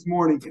what he was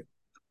mourning him.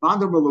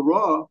 Mandar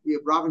Malara, we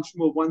have Rav and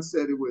Shmuel. One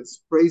said it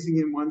was praising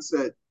him. One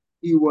said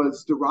he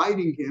was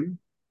deriding him.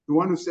 The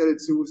one who said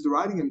it was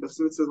deriding him. The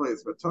Chassid says like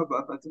this: "But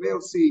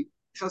Taveo see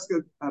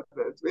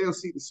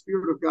the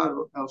Spirit of God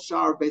El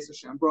Shar Beis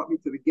Hashem brought me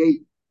to the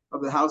gate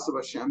of the house of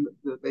Hashem,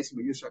 the base of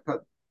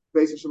Yushakat,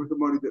 Beis Hashem the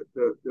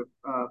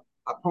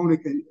Apona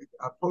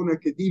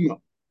Kadima,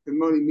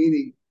 Kamoni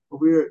meaning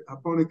over here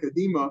Apona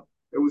Kadima.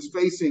 It was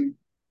facing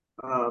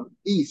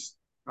east,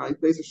 right?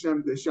 Beis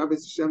Hashem, the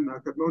Shabbos Hashem,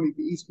 Kadmoni,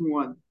 the eastern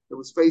one that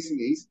was facing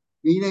east.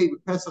 Mine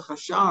Pesach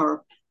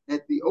Hashar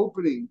at the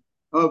opening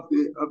of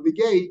the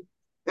gate.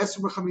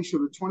 Esr B'Chamisha,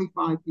 there were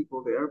 25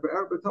 people there. But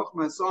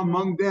I saw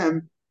among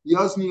them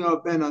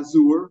Yazniah ben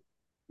Azur,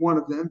 one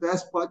of them.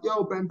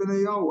 Platyo ben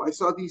Benayo. I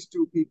saw these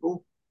two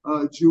people,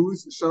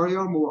 Jews,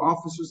 Shariam, were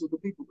officers of the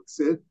people. It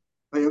said,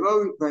 Now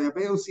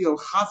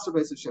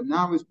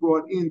is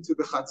brought into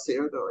the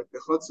Chatzer, like the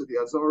Chatzer, the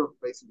Azor of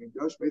Beis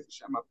Hamikdash, Beis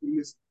Hashem,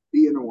 Apimis,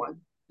 the inner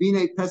one.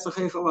 Bine Pesach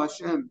Heichal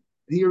Hashem.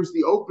 Here's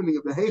the opening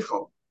of the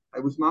Heichal. I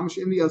was mamish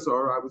in the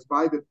Azor. I was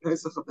by the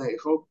Pesach of the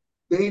Heichal.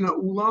 Beina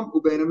Ulam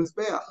ubeina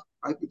Mizbeach.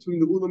 Right between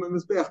the Ulam and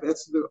Mizbeach.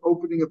 That's the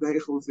opening of the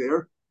Heichal is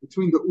there.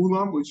 Between the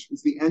Ulam, which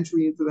is the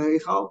entry into the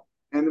Heichal,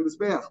 and the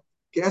Mizbeach.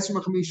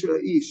 Ke'esrim Chamisha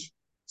Ish.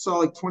 Saw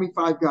like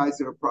 25 guys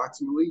there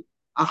approximately.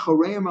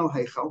 Achareim al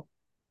Heichal.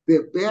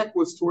 Their back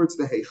was towards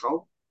the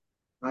Heichal.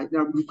 Right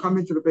now, when you come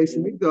into the Beis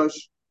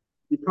Hamikdash,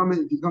 you come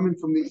in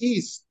from the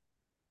east.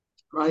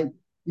 Right,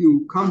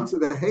 you come to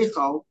the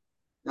Heichal.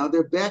 Now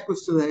their back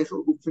was to the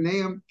Heichal.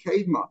 U'fneim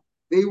Kedma.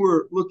 They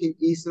were looking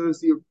east,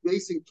 as they're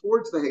facing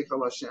towards the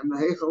Heichal Hashem. The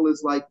Heichal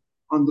is like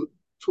on the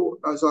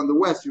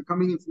west. You're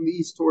coming in from the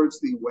east towards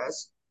the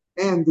west,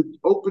 and the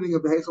opening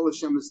of the Heichal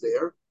Hashem is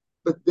there.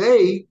 But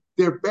their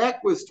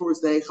back was towards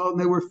the Heichal, and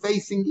they were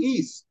facing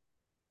east.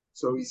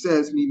 So he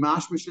says,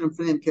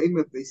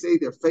 if they say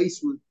their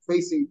face was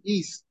facing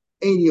east,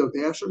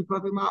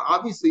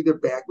 obviously their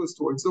back was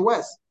towards the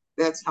west.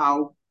 That's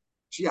how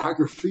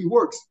geography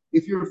works.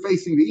 If you're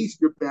facing the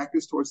east, your back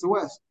is towards the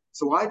west.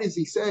 So why does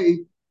he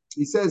say?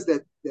 He says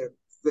that they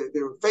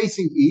were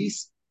facing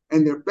east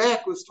and their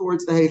back was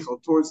towards the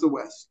Heichal, towards the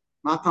west.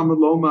 What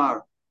does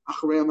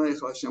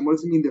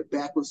it mean their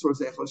back was towards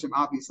the Heichal Hashem?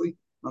 Obviously,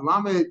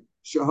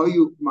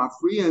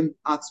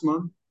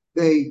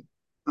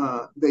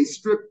 they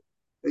stripped,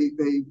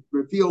 they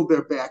revealed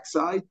their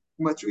backside.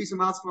 They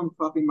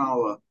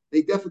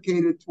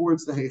defecated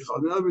towards the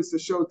Heichal. In other words, to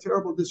show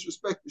terrible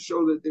disrespect, to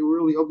show that they were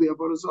really of the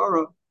Avodah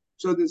Zarah,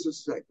 show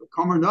disrespect. But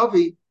Kamar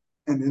Navi,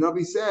 and the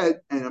Navi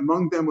said, and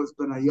among them was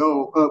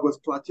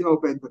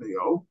Platio ben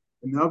Benayo.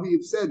 And the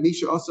Navi said,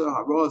 Misha Asa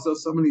Hara,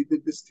 somebody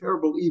did this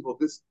terrible evil.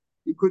 This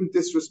you couldn't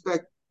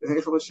disrespect the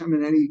Heichal Hashem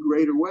in any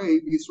greater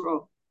way.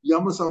 Yisrael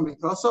Yamas al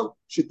Mikasa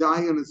should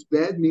die on his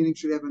bed, meaning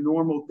should have a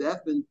normal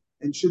death and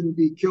shouldn't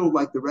be killed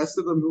like the rest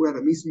of them who had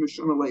a Misa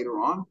Mishuna later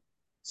on.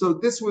 So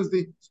this was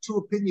the two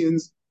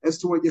opinions as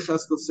to what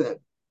Yecheskel said.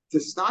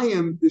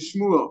 Testayim the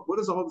Shmuel. What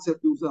does all this have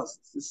to do with us?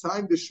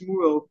 Testayim the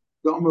Shmuel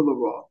the Amar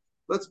Lara.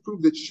 Let's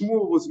prove that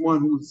Shmuel was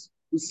one who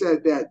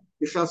said that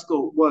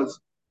Yecheskel was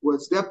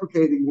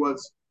deprecating,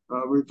 was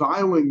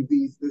reviling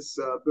this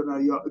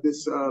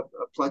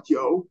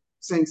Platio,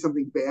 saying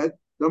something bad.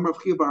 The Amar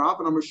Chia bar Abba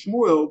and Amar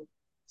Shmuel.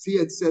 He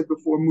had said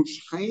before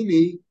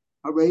Mushchani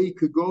Harei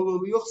Kagolo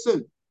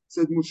Liuchsin.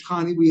 Said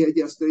Mushchani. We had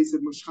yesterday. Said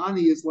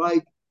Mushchani is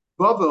like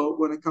Bavel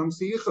when it comes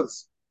to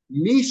Yichus.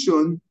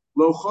 Mishun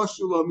lo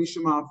choshu lo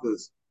mishum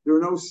avdas. There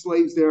are no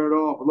slaves there at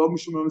all. Lo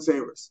mishum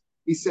mamzeres.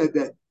 He said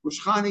that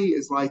Mushchani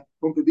is like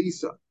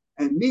Pumbedisa,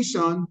 and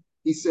Mishon,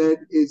 he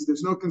said, is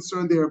there's no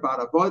concern there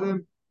about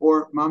avodim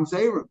or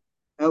mamzerim.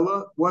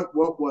 Ella, what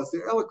was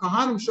there? Ella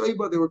kahanim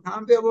shoiba. They were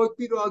kahanim. They were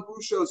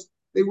grushos.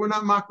 They were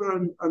not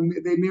makbar.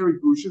 They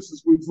married grushos,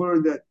 as we've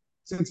learned that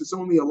since it's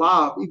only a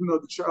lav, even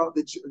though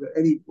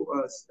any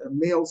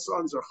male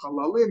sons are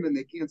halalim and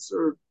they can't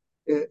serve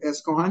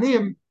as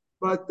kohanim.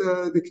 But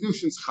the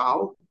Kedushin's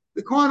chal.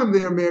 The Kohanim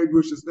there married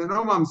Grushas. There's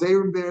no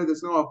Mamzerim there.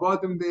 There's no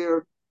Abadim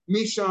there.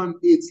 Mishon,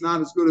 it's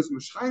not as good as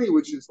Mushchani,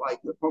 which is like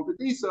the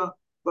Pumbedisa.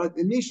 But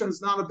in Mishon,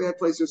 it's not a bad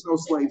place. There's no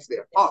slaves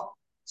there. Oh,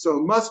 so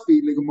it must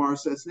be, the Gemara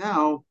says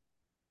now,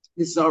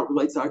 this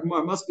relates to our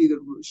Gemara, it must be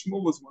that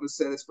Shmuel was the one who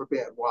said it's for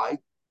bad. Why?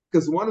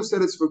 Because the one who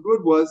said it's for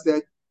good was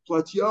that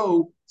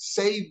Platio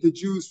saved the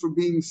Jews from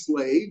being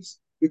slaves,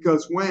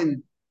 because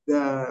when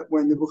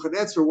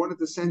Nebuchadnezzar wanted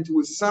to send to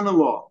his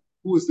son-in-law,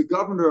 who was the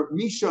governor of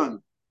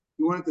Mishon,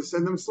 he wanted to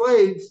send them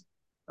slaves.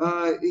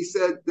 He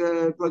said,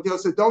 Platio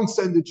said, don't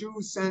send the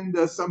Jews, send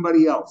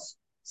somebody else.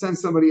 Send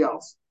somebody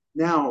else.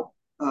 Now,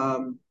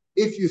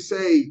 if you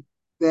say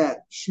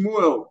that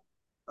Shmuel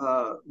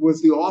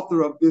was the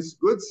author of this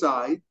good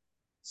side,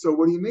 so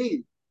what do you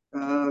mean?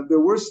 There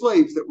were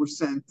slaves that were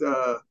sent.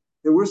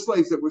 There were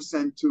slaves that were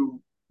sent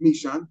to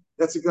Mishon.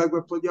 That's exactly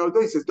what Platio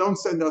does. He says, don't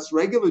send us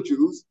regular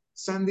Jews.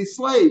 Send the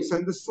slaves.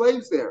 Send the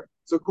slaves there.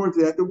 So according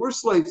to that, there were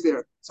slaves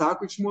there. So how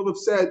could Shmuel have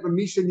said, but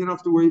Mishon, you don't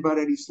have to worry about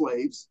any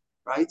slaves,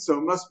 right? So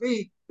it must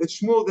be that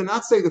Shmuel did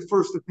not say the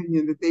first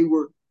opinion that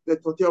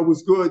Platio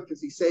was good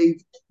because he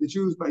saved the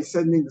Jews by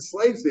sending the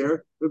slaves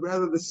there, but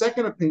rather the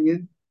second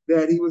opinion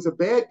that he was a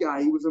bad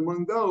guy. He was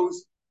among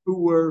those who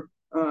were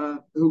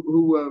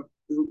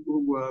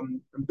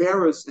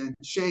embarrassed and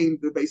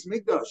shamed the Beis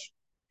Hamikdash.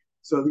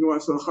 So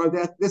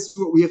this is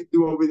what we have to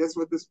do over here. That's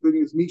what this thing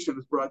is. Mishon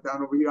is brought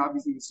down over here.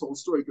 Obviously, this whole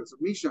story goes of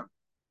Mishon.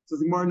 So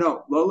the Gemara,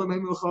 no. It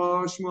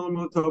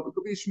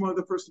could be Shmuel,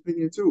 the first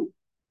opinion too.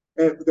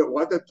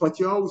 That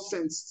Platio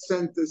said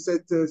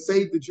to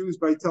save the Jews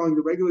by telling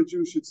the regular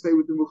Jews should stay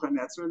with the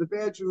Nebuchadnezzar, and the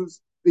bad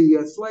Jews,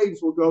 the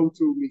slaves, will go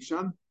to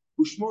Mishon.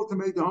 Shmuel to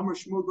make the Amar.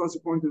 Shmuel goes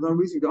according to the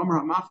reason. The Amar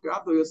HaMafka.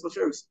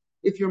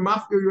 If you're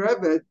Mafka, your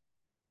Eved,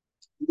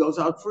 he goes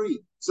out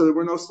free. So there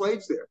were no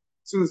slaves there.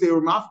 As soon as they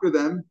were Mafka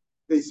them,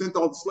 they sent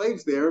all the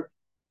slaves there.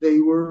 They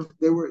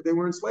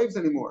weren't slaves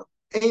anymore.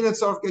 Ein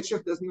Atzarf get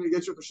shift doesn't even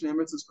get shift for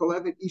Shnemer. It says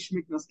Kolevet Ish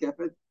Miknas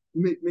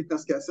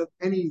Kesef.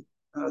 Any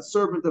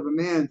servant of a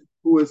man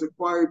who is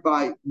acquired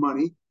by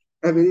money.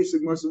 Evedish, the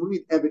Gemara says, what do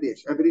you mean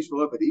Evedish? Evedish,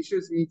 well, Evedish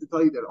means to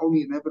tell you that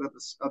only an Eved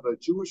of a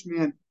Jewish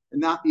man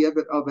and not the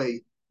Eved of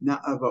a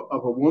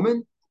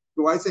woman.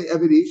 So I say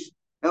Evedish?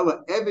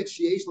 Ella Eved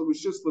Sheish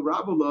L'Rishus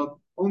L'Rabulav,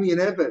 only an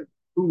Eved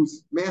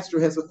whose master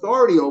has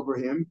authority over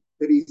him,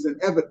 that he's an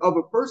Eved of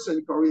a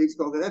person, Korea is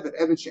called an Eved,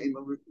 Eved Shein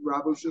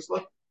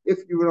L'Rabulav. If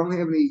you don't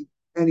have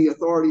any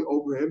authority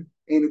over him,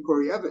 ain't a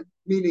Korea Eved.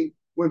 Meaning,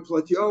 when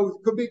Platio,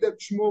 it could be that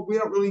Shmuel, we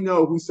don't really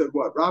know who said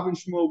what. Rav and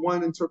Shmuel,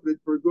 one interpreted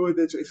for good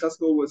that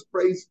Yechezkel was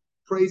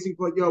praising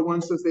Platio, one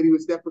says that he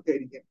was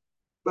deprecating him.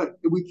 But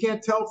we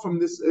can't tell from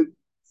this,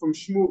 from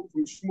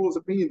Shmuel's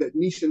opinion that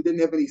Nishan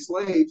didn't have any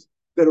slaves,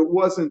 that it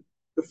wasn't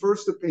the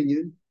first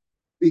opinion,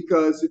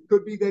 because it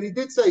could be that he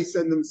did say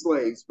send them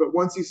slaves, but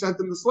once he sent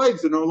them the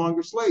slaves, they're no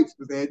longer slaves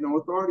because they had no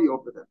authority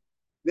over them.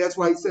 That's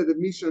why he said that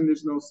Nishan,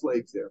 there's no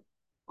slaves there.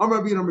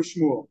 Amar bin Amar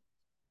Shmuel.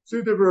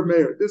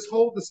 This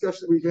whole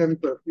discussion we've been having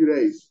for a few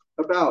days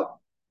about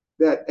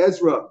that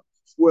Ezra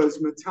was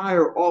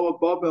Matire all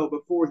of Babel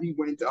before he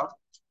went up,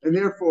 and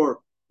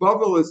therefore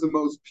Babel is the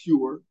most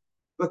pure,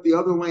 but the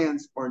other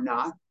lands are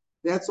not.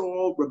 That's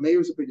all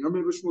Rameir's opinion.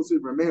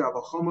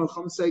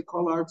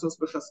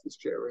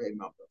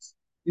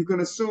 You can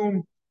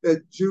assume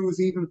that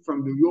Jews, even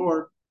from New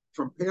York,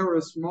 from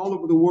Paris, from all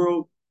over the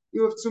world,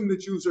 you assume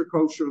that Jews are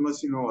kosher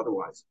unless you know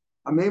otherwise.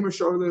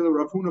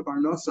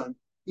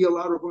 He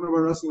allowed Ravuna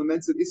Bar Nosson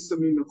lamented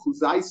Issamin of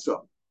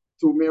Chuzaisa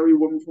to marry a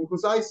woman from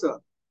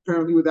Chuzaisa,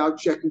 apparently without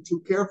checking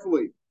too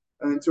carefully.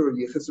 And to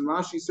Yichus and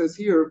Rashi says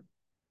here,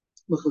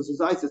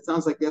 Mechuzaisa, it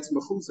sounds like that's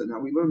Mechuza. Now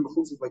we learn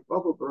Mechuza is like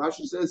bubble, but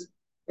Rashi says,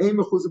 Ein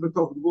Mechuza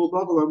b'toch the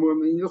bubble amur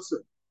min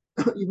Yosef.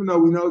 Even though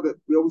we know that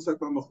we always talk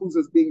about Mechuza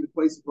as being the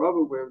place of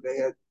bubble where they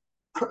had,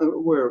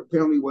 where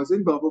apparently was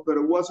in bubble, but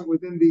it wasn't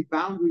within the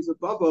boundaries of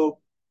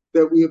bubble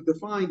that we have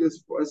defined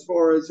as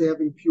far as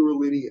having pure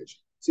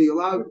lineage. So he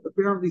allowed,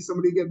 apparently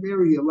somebody to get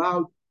married, he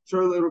allowed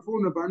Shirley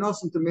Rafuna Bar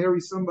Nosson to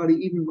marry somebody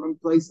even from a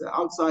place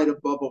outside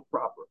of bubble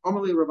proper.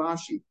 Amalei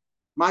Ravashi,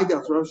 my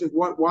doubt, Ravashi,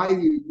 why are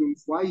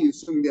you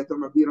assuming that the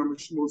Rabbi Amar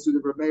Shmuel Suda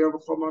Rameir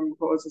V'Chomar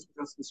Mikolas is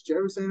because this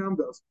Jerry saying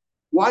those?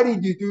 Why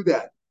did you do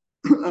that?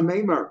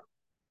 Amemar,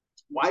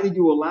 why did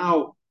you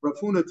allow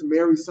Rafuna to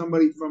marry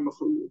somebody from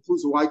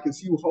Mechuzah? Why?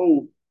 Because you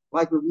hold,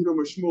 like Rabbi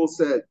Amar Shmuel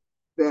said,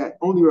 that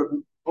only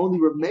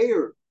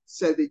Rameir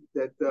said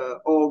that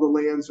all the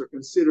lands are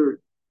considered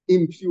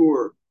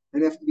impure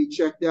and have to be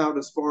checked out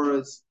as far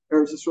as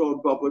Eretz Yisrael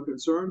and Bubba are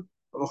concerned.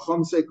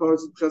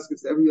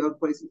 Every other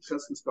place in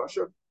Cheskes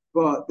kosher,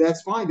 but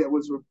that's fine.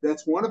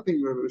 That's one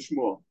opinion of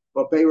Shmuel.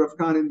 But Bei Rav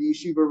Kana in the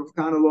yeshiva Rav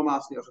Kana lo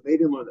masniach, they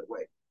didn't learn that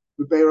way.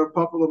 But Bei Rav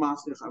Papa lo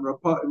masniach, and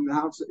in the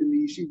house in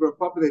the yeshiva Rav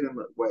Papa they didn't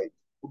learn that way.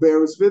 But Bei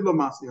Rav Svid lo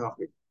masniach,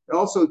 they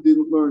also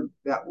didn't learn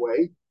that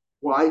way.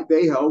 Why?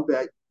 They held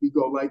that you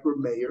go like Rav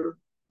Meir,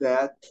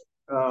 that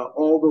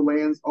all the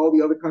lands, all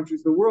the other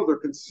countries in the world are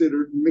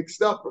considered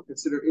mixed up or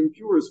considered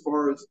impure as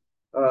far as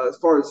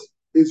Eretz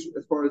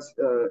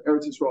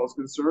Yisrael is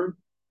concerned,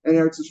 and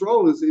Eretz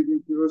Yisrael is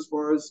impure as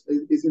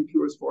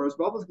far as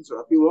Baba is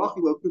concerned.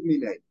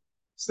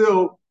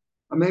 Still,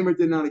 a Maimer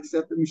did not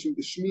accept it. Mishum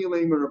the Shmiel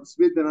Aimer of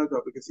Svid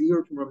Nardo, because he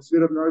heard from Rav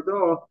Svid of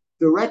Nardo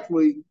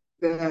directly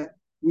that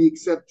we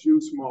accept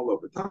Jews from all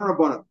over.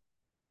 Tanarabanim.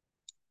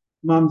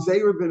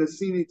 Mamzer ben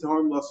Asini to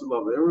harm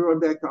Lasulava. Everyone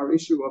back to our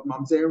issue of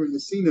Mamzer and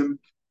Asinim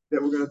that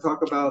we're going to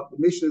talk about. The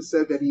Mishnah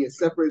said that he has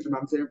separated the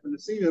Mamzer from the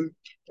Asinim,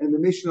 and the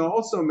Mishnah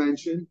also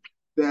mentioned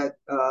that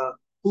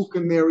who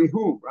can marry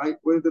whom, right?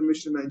 What did the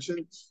Mishnah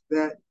mention?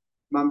 That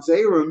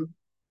Mamzerim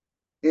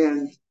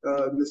and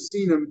the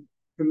Asinim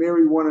can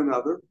marry one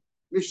another.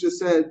 Mishnah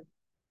said,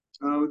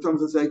 then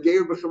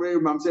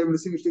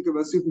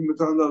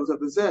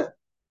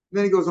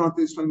he goes on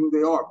to explain who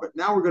they are. But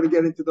now we're going to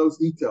get into those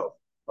details.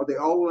 Are they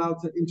all allowed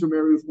to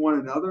intermarry with one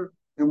another?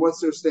 And what's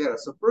their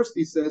status? So first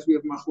he says, we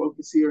have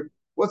machlokas here.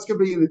 What's going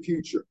to be in the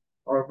future?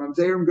 Are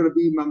Mamzerim going to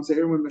be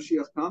Mamzerim when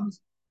Mashiach comes?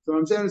 So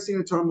Mamzerim is seen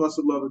a term less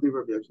of love of the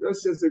That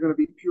says they're going to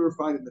be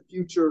purified in the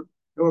future.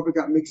 However,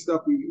 got mixed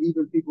up.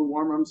 Even people who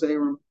are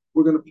Mamzerim,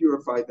 we're going to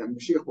purify them.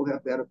 Mashiach will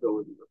have that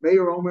ability. But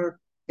Meir Omer,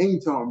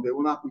 ain't Tom, they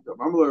will not be Tom.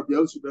 Amalur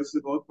Yosef, the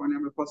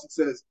Pasuk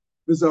says,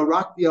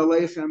 V'zarakti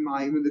aleichem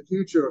ma'im. In the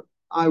future,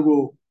 I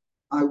will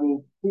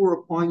pour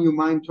upon you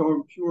mine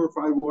Torah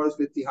purified waters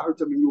with the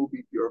heart, and you will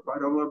be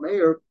purified.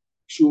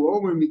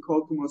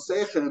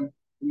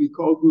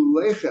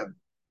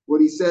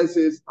 What he says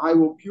is, I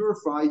will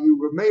purify you.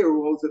 Rameir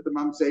rules that the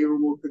Mamzeir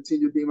will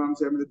continue to be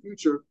Mamzeir in the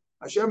future.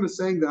 Hashem is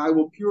saying that I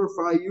will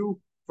purify you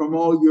from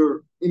all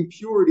your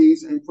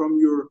impurities and from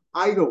your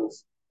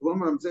idols. But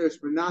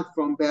not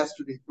from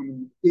bastardy,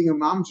 from being a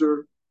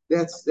Mamzer.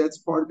 That's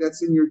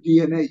in your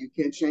DNA. You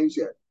can't change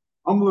that.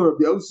 Amr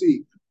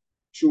Yossi.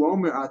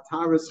 Shuomer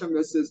Ataris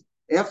says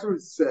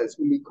afterwards it says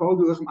when we call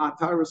Gulechem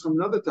Ataris from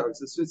another Tar, it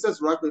says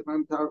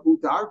Raklechem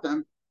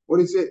Utartem. What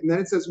is it? And then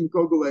it says when we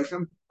call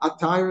Gulechem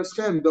Ataris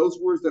Chem, those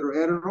words that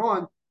are added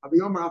on.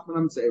 Aviyomer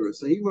Afnam Zeira.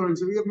 So he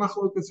learns if we have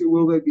machlokas here,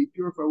 will they be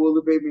purified? Will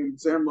the baby in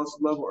Zerem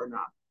level or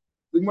not?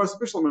 The more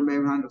special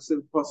Meirhan of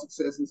Siv Pasuk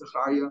says in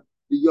Zechariah,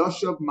 the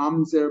Yoshav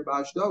Mamzer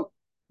Bashdod.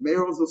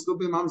 Meirels will still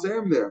be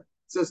Mamzerim there. It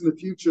says in the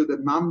future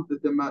that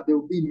there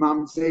will be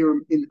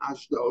Mamzerim in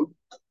Ashdod.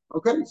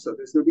 Okay, so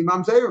there's going to be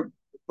Mamzerim.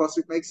 The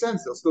Pasuk makes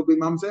sense. There'll still be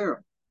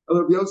Mamzerim.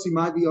 Rabbi Yossi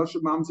might be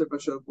Yoshav Mamzer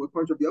Bashdod.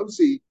 According to Rabbi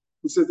Yossi,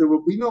 who says there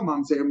will be no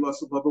Mamzerim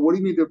loss of love. But what do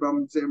you mean there will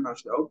be Mamzerim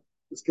Ashdod?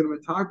 It's kind of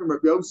a targum.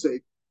 Rabbi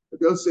Yossi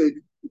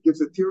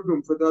gives a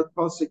tirgum for that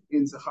pasuk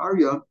in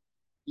Zechariah.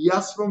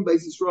 Yasvam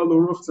Beis Yisrael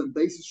L'Ruchtzim.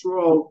 Beis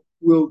Yisrael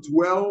will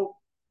dwell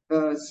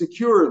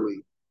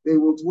securely. They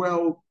will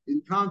dwell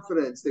in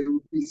confidence. They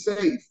will be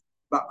safe.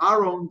 But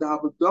Aaron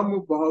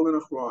Davadamu Bahal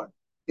Achron.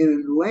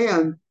 In a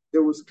land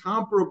that was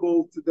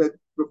comparable to that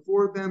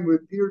before them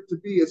appeared to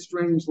be a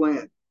strange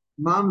land.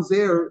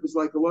 Mamzer is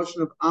like a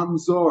lashon of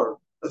Amzor,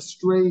 a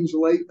strange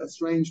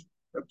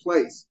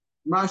place.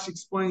 Rashi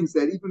explains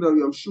that even though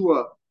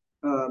Yoshua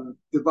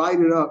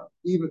divided up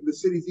even the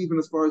cities even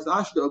as far as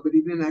Ashdod, but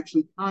he didn't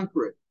actually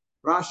conquer it.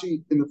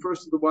 Rashi in the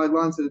first of the wide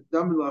lines said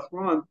Damil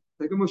Achron,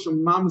 like a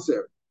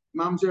Mamzer.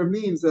 Mamzer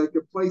means like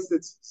a place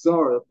that's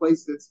zar, a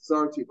place that's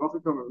zar to you. A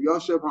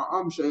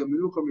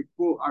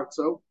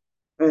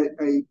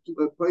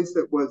place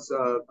that was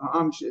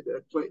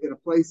in a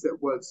place that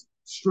was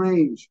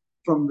strange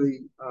from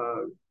the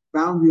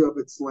boundary of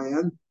its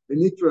land. The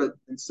Nitra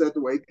and said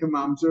away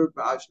Kamamzer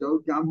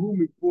Bashdod Gamhu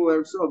Mikul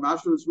Ersol.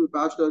 Mashdod is with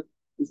Bashdod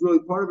is really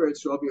part of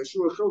Eretz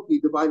Yeshua Choki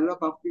divided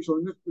up after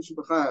Pishol Nifkush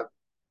B'Chayav.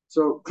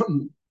 So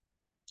and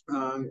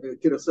one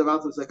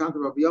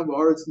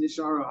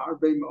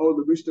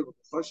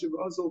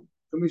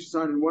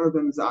of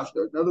them is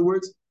Ashdod. In other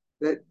words,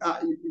 that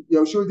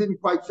Yoshua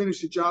didn't quite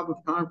finish the job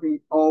of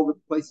conquering all the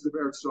places of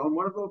Eretz Yisrael.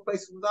 One of those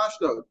places was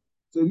Ashdod.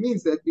 So it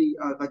means that the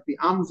like the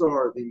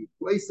Amzar, the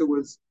place that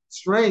was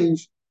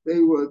strange, they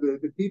were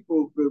the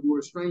people that were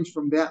estranged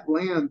from that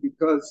land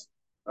because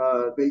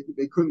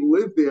they couldn't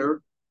live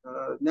there.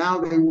 Now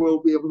they will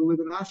be able to live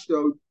in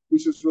Ashdod,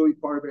 which is really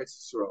part of Eretz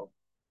Yisrael.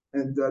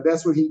 And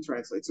that's what he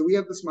translates. So we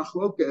have this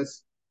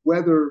machlokes,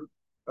 whether,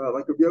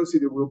 like Rabbi Yossi,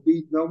 there will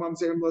be no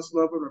mamzerim less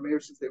love, or Meir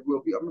says there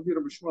will be. I'm going to be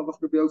Rabbi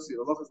Yossi.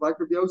 The law is like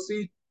Rabbi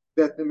Yossi,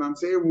 that the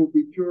mamzerim will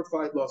be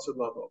purified loss of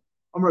love.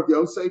 I'm Rabbi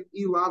Yossi,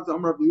 Elav,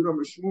 I'm Rabbi Yudah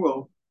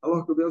Mishmuel.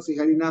 Allah Rabbi Yossi,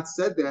 had he not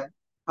said that,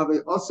 have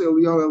a also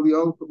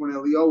Elio, when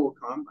Elio will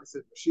come, I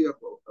said Mashiach,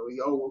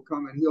 Elio will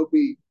come and he'll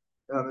be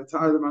the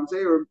tired of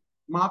mamzerim.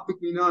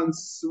 Mapik minan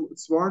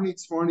Svarni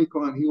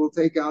Khan. He will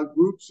take out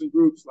groups and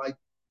groups like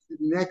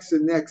necks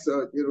and necks.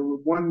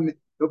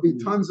 There'll be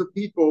tons of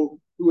people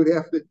who would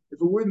have to. If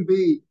it wouldn't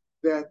be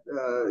that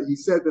he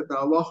said that the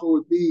halacha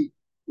would be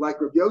like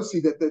Rabbi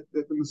Yossi, that the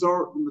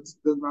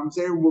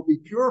mamzerim will be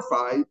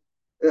purified.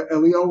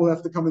 Elio will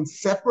have to come and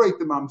separate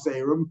the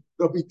mamzerim.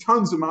 There'll be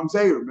tons of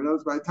mamzerim. In other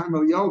words, by the time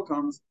Elio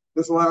comes,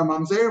 there's a lot of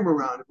mamzerim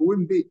around. If it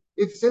wouldn't be,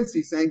 since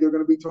he's saying they're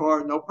going to be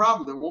tahar, no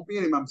problem. There won't be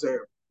any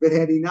mamzerim. But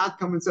had he not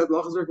come and said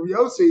lachas Rabbi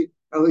Yossi,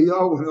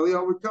 Elio, when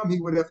Elio would come, he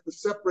would have to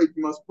separate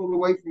from us, pull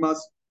away from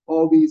us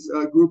all these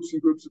groups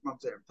and groups of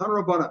mamzerim. Tana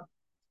Rabbana.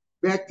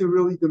 Back to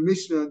really the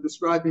Mishnah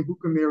describing who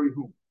can marry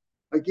whom.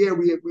 Again,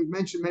 we've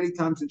mentioned many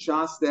times in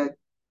Shas that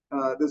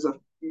there's a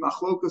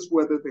machlokas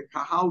whether the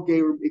kahal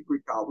gerim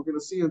ikri kal. We're going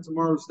to see in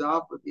tomorrow's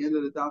daf, at the end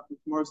of the daf of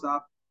tomorrow's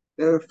daf,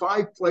 there are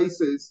 5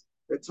 places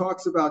that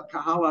talks about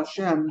kahal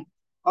Hashem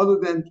other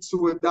than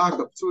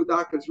tzuadaka.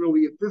 Tzuadaka is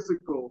really a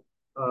physical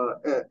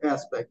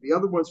aspect. The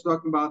other one's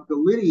talking about the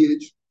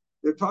lineage.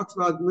 There talks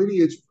about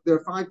lineage. There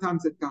are 5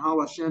 times that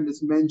kahal Hashem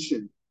is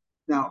mentioned.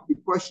 Now, the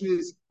question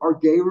is, are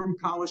Gerim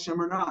Kal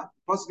Hashem or not?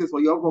 The pasuk is,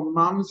 well, Yovel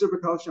Mamzer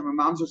B'Kal Hashem, a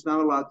Mamzer is not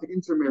allowed to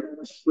intermarry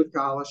with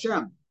Kal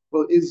Hashem.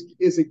 Well,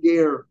 is a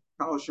Ger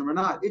Kal Hashem or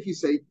not? If you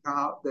say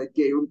that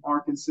Gerim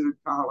are considered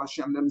Kal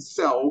Hashem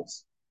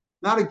themselves,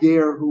 not a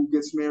Ger who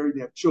gets married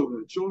and have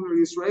children. The children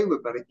are Israeli,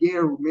 but a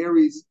Ger who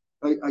marries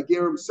a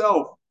Ger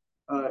himself,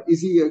 is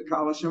he a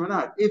Kal Hashem or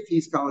not? If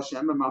he's Kal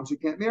Hashem, a Mamzer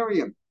can't marry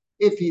him.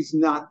 If he's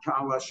not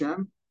Kal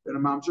Hashem, then a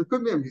mamzer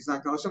could marry him. He's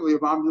not Kal Hashem. We have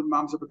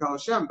mamzer Kal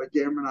Hashem, but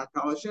Gerim are not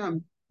Kal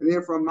Hashem, and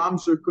therefore a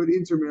mamzer could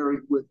intermarry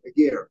with a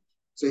Ger.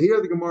 So here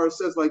the Gemara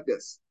says like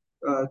this: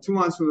 2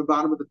 lines from the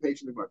bottom of the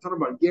page in the Gemara. Talking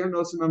about Ger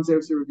nosim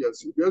mamzeres Rabbi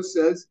Yossi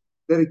says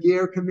that a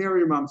Ger can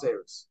marry a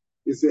mamzeres.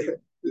 Is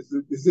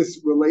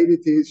this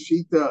related to his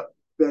shita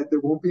that there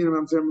won't be a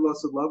mamzer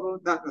loss of lava?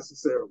 Not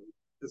necessarily,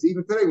 because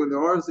even today when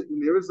there is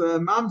a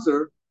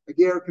mamzer, a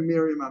Ger can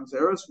marry a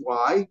mamzeres.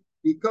 Why?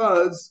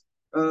 Because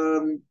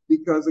a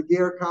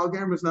ger kal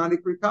gerim is not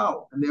ikri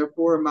kal, and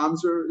therefore a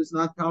mamzer is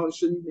not kal,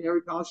 shouldn't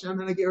marry kal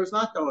Hashem, and a ger is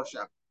not kal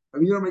Hashem. I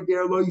mean, you don't make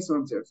ger lo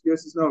yisam zeres. Ger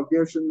says no,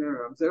 ger shouldn't marry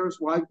mamzeres.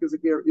 Why? Because a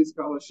ger is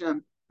kal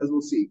Hashem, as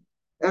we'll see.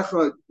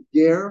 Echad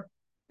ger,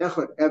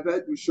 echad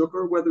eved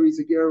mishukar, whether he's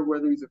a ger or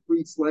whether he's a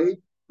freed slave.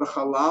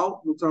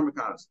 V'chalal mutar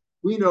mekanos.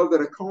 We know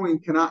that a kohen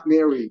cannot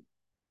marry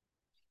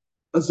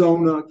a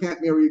zona,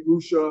 can't marry a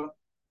grusha,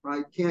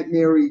 right? Can't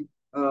marry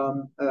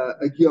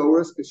a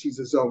Gioris, because she's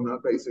a Zona,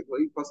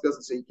 basically. Plus,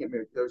 doesn't say you can't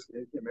marry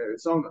a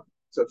Zona.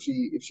 So if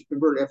she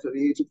converted after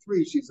the age of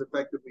 3, she's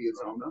effectively a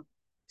Zona.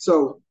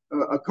 So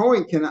a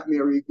Kohen cannot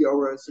marry a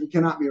Gyoras and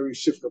cannot marry a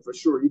Shifka for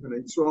sure. Even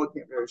an Israel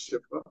can't marry a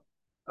Shifka.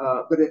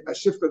 But a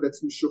Shifka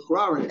that's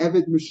Mishuchrar, an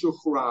Eved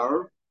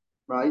Mishuchrar,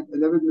 right?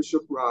 An Eved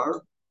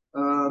Mishuchrar,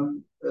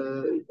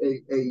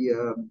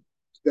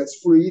 that's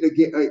free to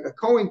get a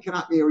Kohen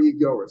cannot marry a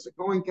Gyoras. A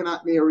Kohen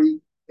cannot marry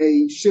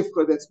a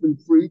Shifka that's been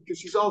freed because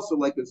she's also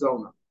like a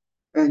Zona,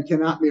 and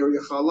cannot marry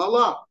a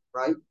Chalala,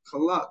 right?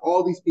 Chalala.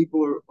 All these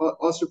people are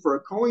also for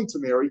a Kohen to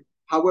marry.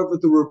 However,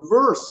 the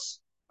reverse,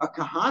 a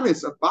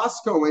Kahanis, a Bas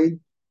Kohen,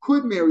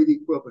 could marry the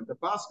equivalent. A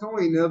Bas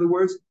Kohen, in other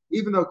words,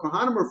 even though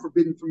Kohanim are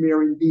forbidden from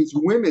marrying these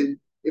women,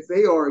 if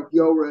they are a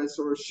Gyoras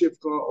or a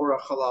Shifka or a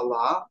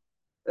Chalala,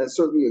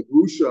 certainly a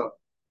Grusha,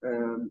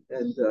 and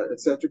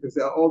etc., because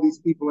all these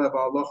people have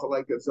halacha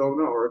like a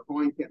Zona, or a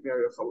Kohen can't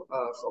marry a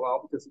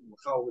Chalal because of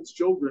Machal his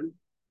children.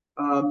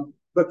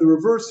 But the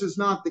reverse is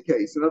not the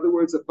case. In other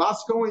words, a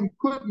Bas Kohen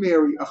could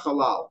marry a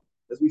Chalal,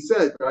 as we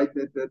said, right?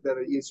 That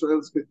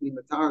Israelis could be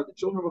Matar, the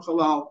children of a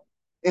Chalal,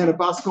 and a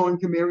Bas Kohen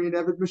can marry an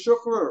Eved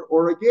Meshukher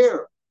or a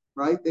Ger,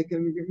 right? They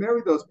can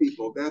marry those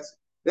people. That's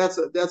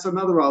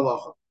another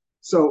halacha.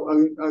 So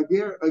a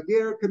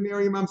ger can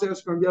marry a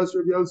mamzeres from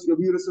Yosef.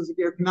 Yehuda says a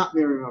ger cannot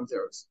marry a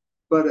mamzeres.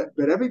 But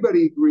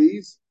everybody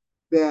agrees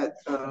that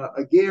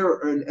a ger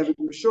or an Eved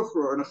Meshukher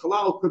or an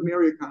Chalal could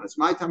marry a kanas.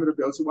 My time at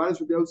Rabbi Yossi. Why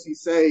does Rabbi Yossi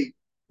say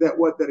that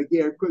a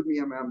ger could be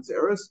a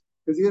mamzeres?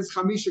 Because he has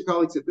chamisha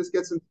colleagues. This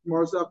gets into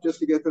tomorrow's up just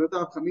to get to the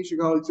top. Chamisha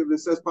colleagues. That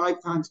says 5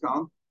 times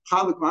count.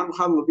 Chad l'Kman,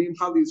 Chad l'Levim,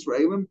 Chad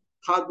l'Yisraelim,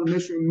 Chad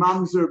l'Mishri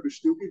mamzer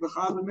b'shtuki,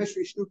 v'Chad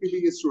l'Mishri shtuki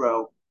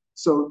v'Yisrael.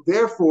 So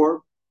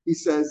therefore, he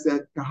says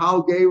that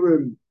kahal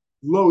gerim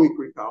lo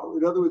ikrikal.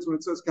 In other words, when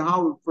it says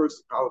kahal, it refers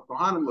to kahal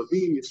kohanim,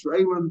 Levim,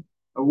 Yisraelim.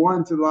 A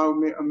one to allow a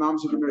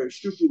mamzer to marry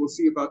shtuki. We'll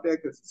see about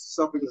that because it's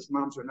something that's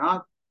mamzer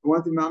not. A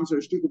one to mamzer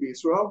shtuki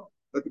v'Yisrael.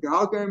 But the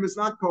kahal gerim is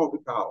not called the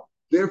kahal.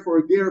 Therefore,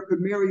 a ger could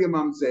marry a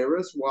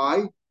mamzeres.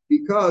 Why?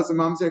 Because a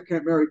mamzer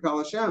can't marry Kal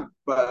Hashem,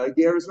 but a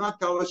ger is not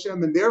Kal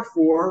Hashem, and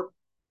therefore,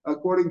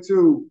 according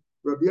to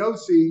Rabbi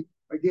Yossi,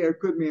 a ger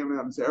could marry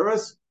a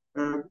mamzeres.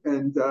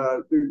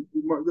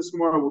 This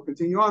Gemara will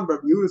continue on.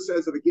 But Yehuda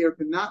says that a ger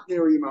cannot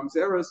marry a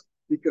mamzeres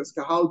because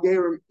kahal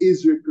gerim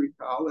is rikri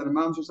kal, and a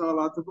mamzer is not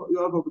allowed to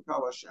love over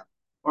Kal Hashem.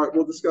 All right,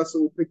 we'll discuss it.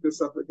 We'll pick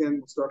this up again.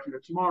 We'll start here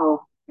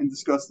tomorrow and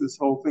discuss this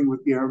whole thing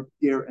with ger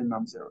and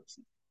mamzeres.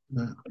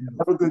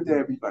 Have a good day,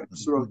 everybody.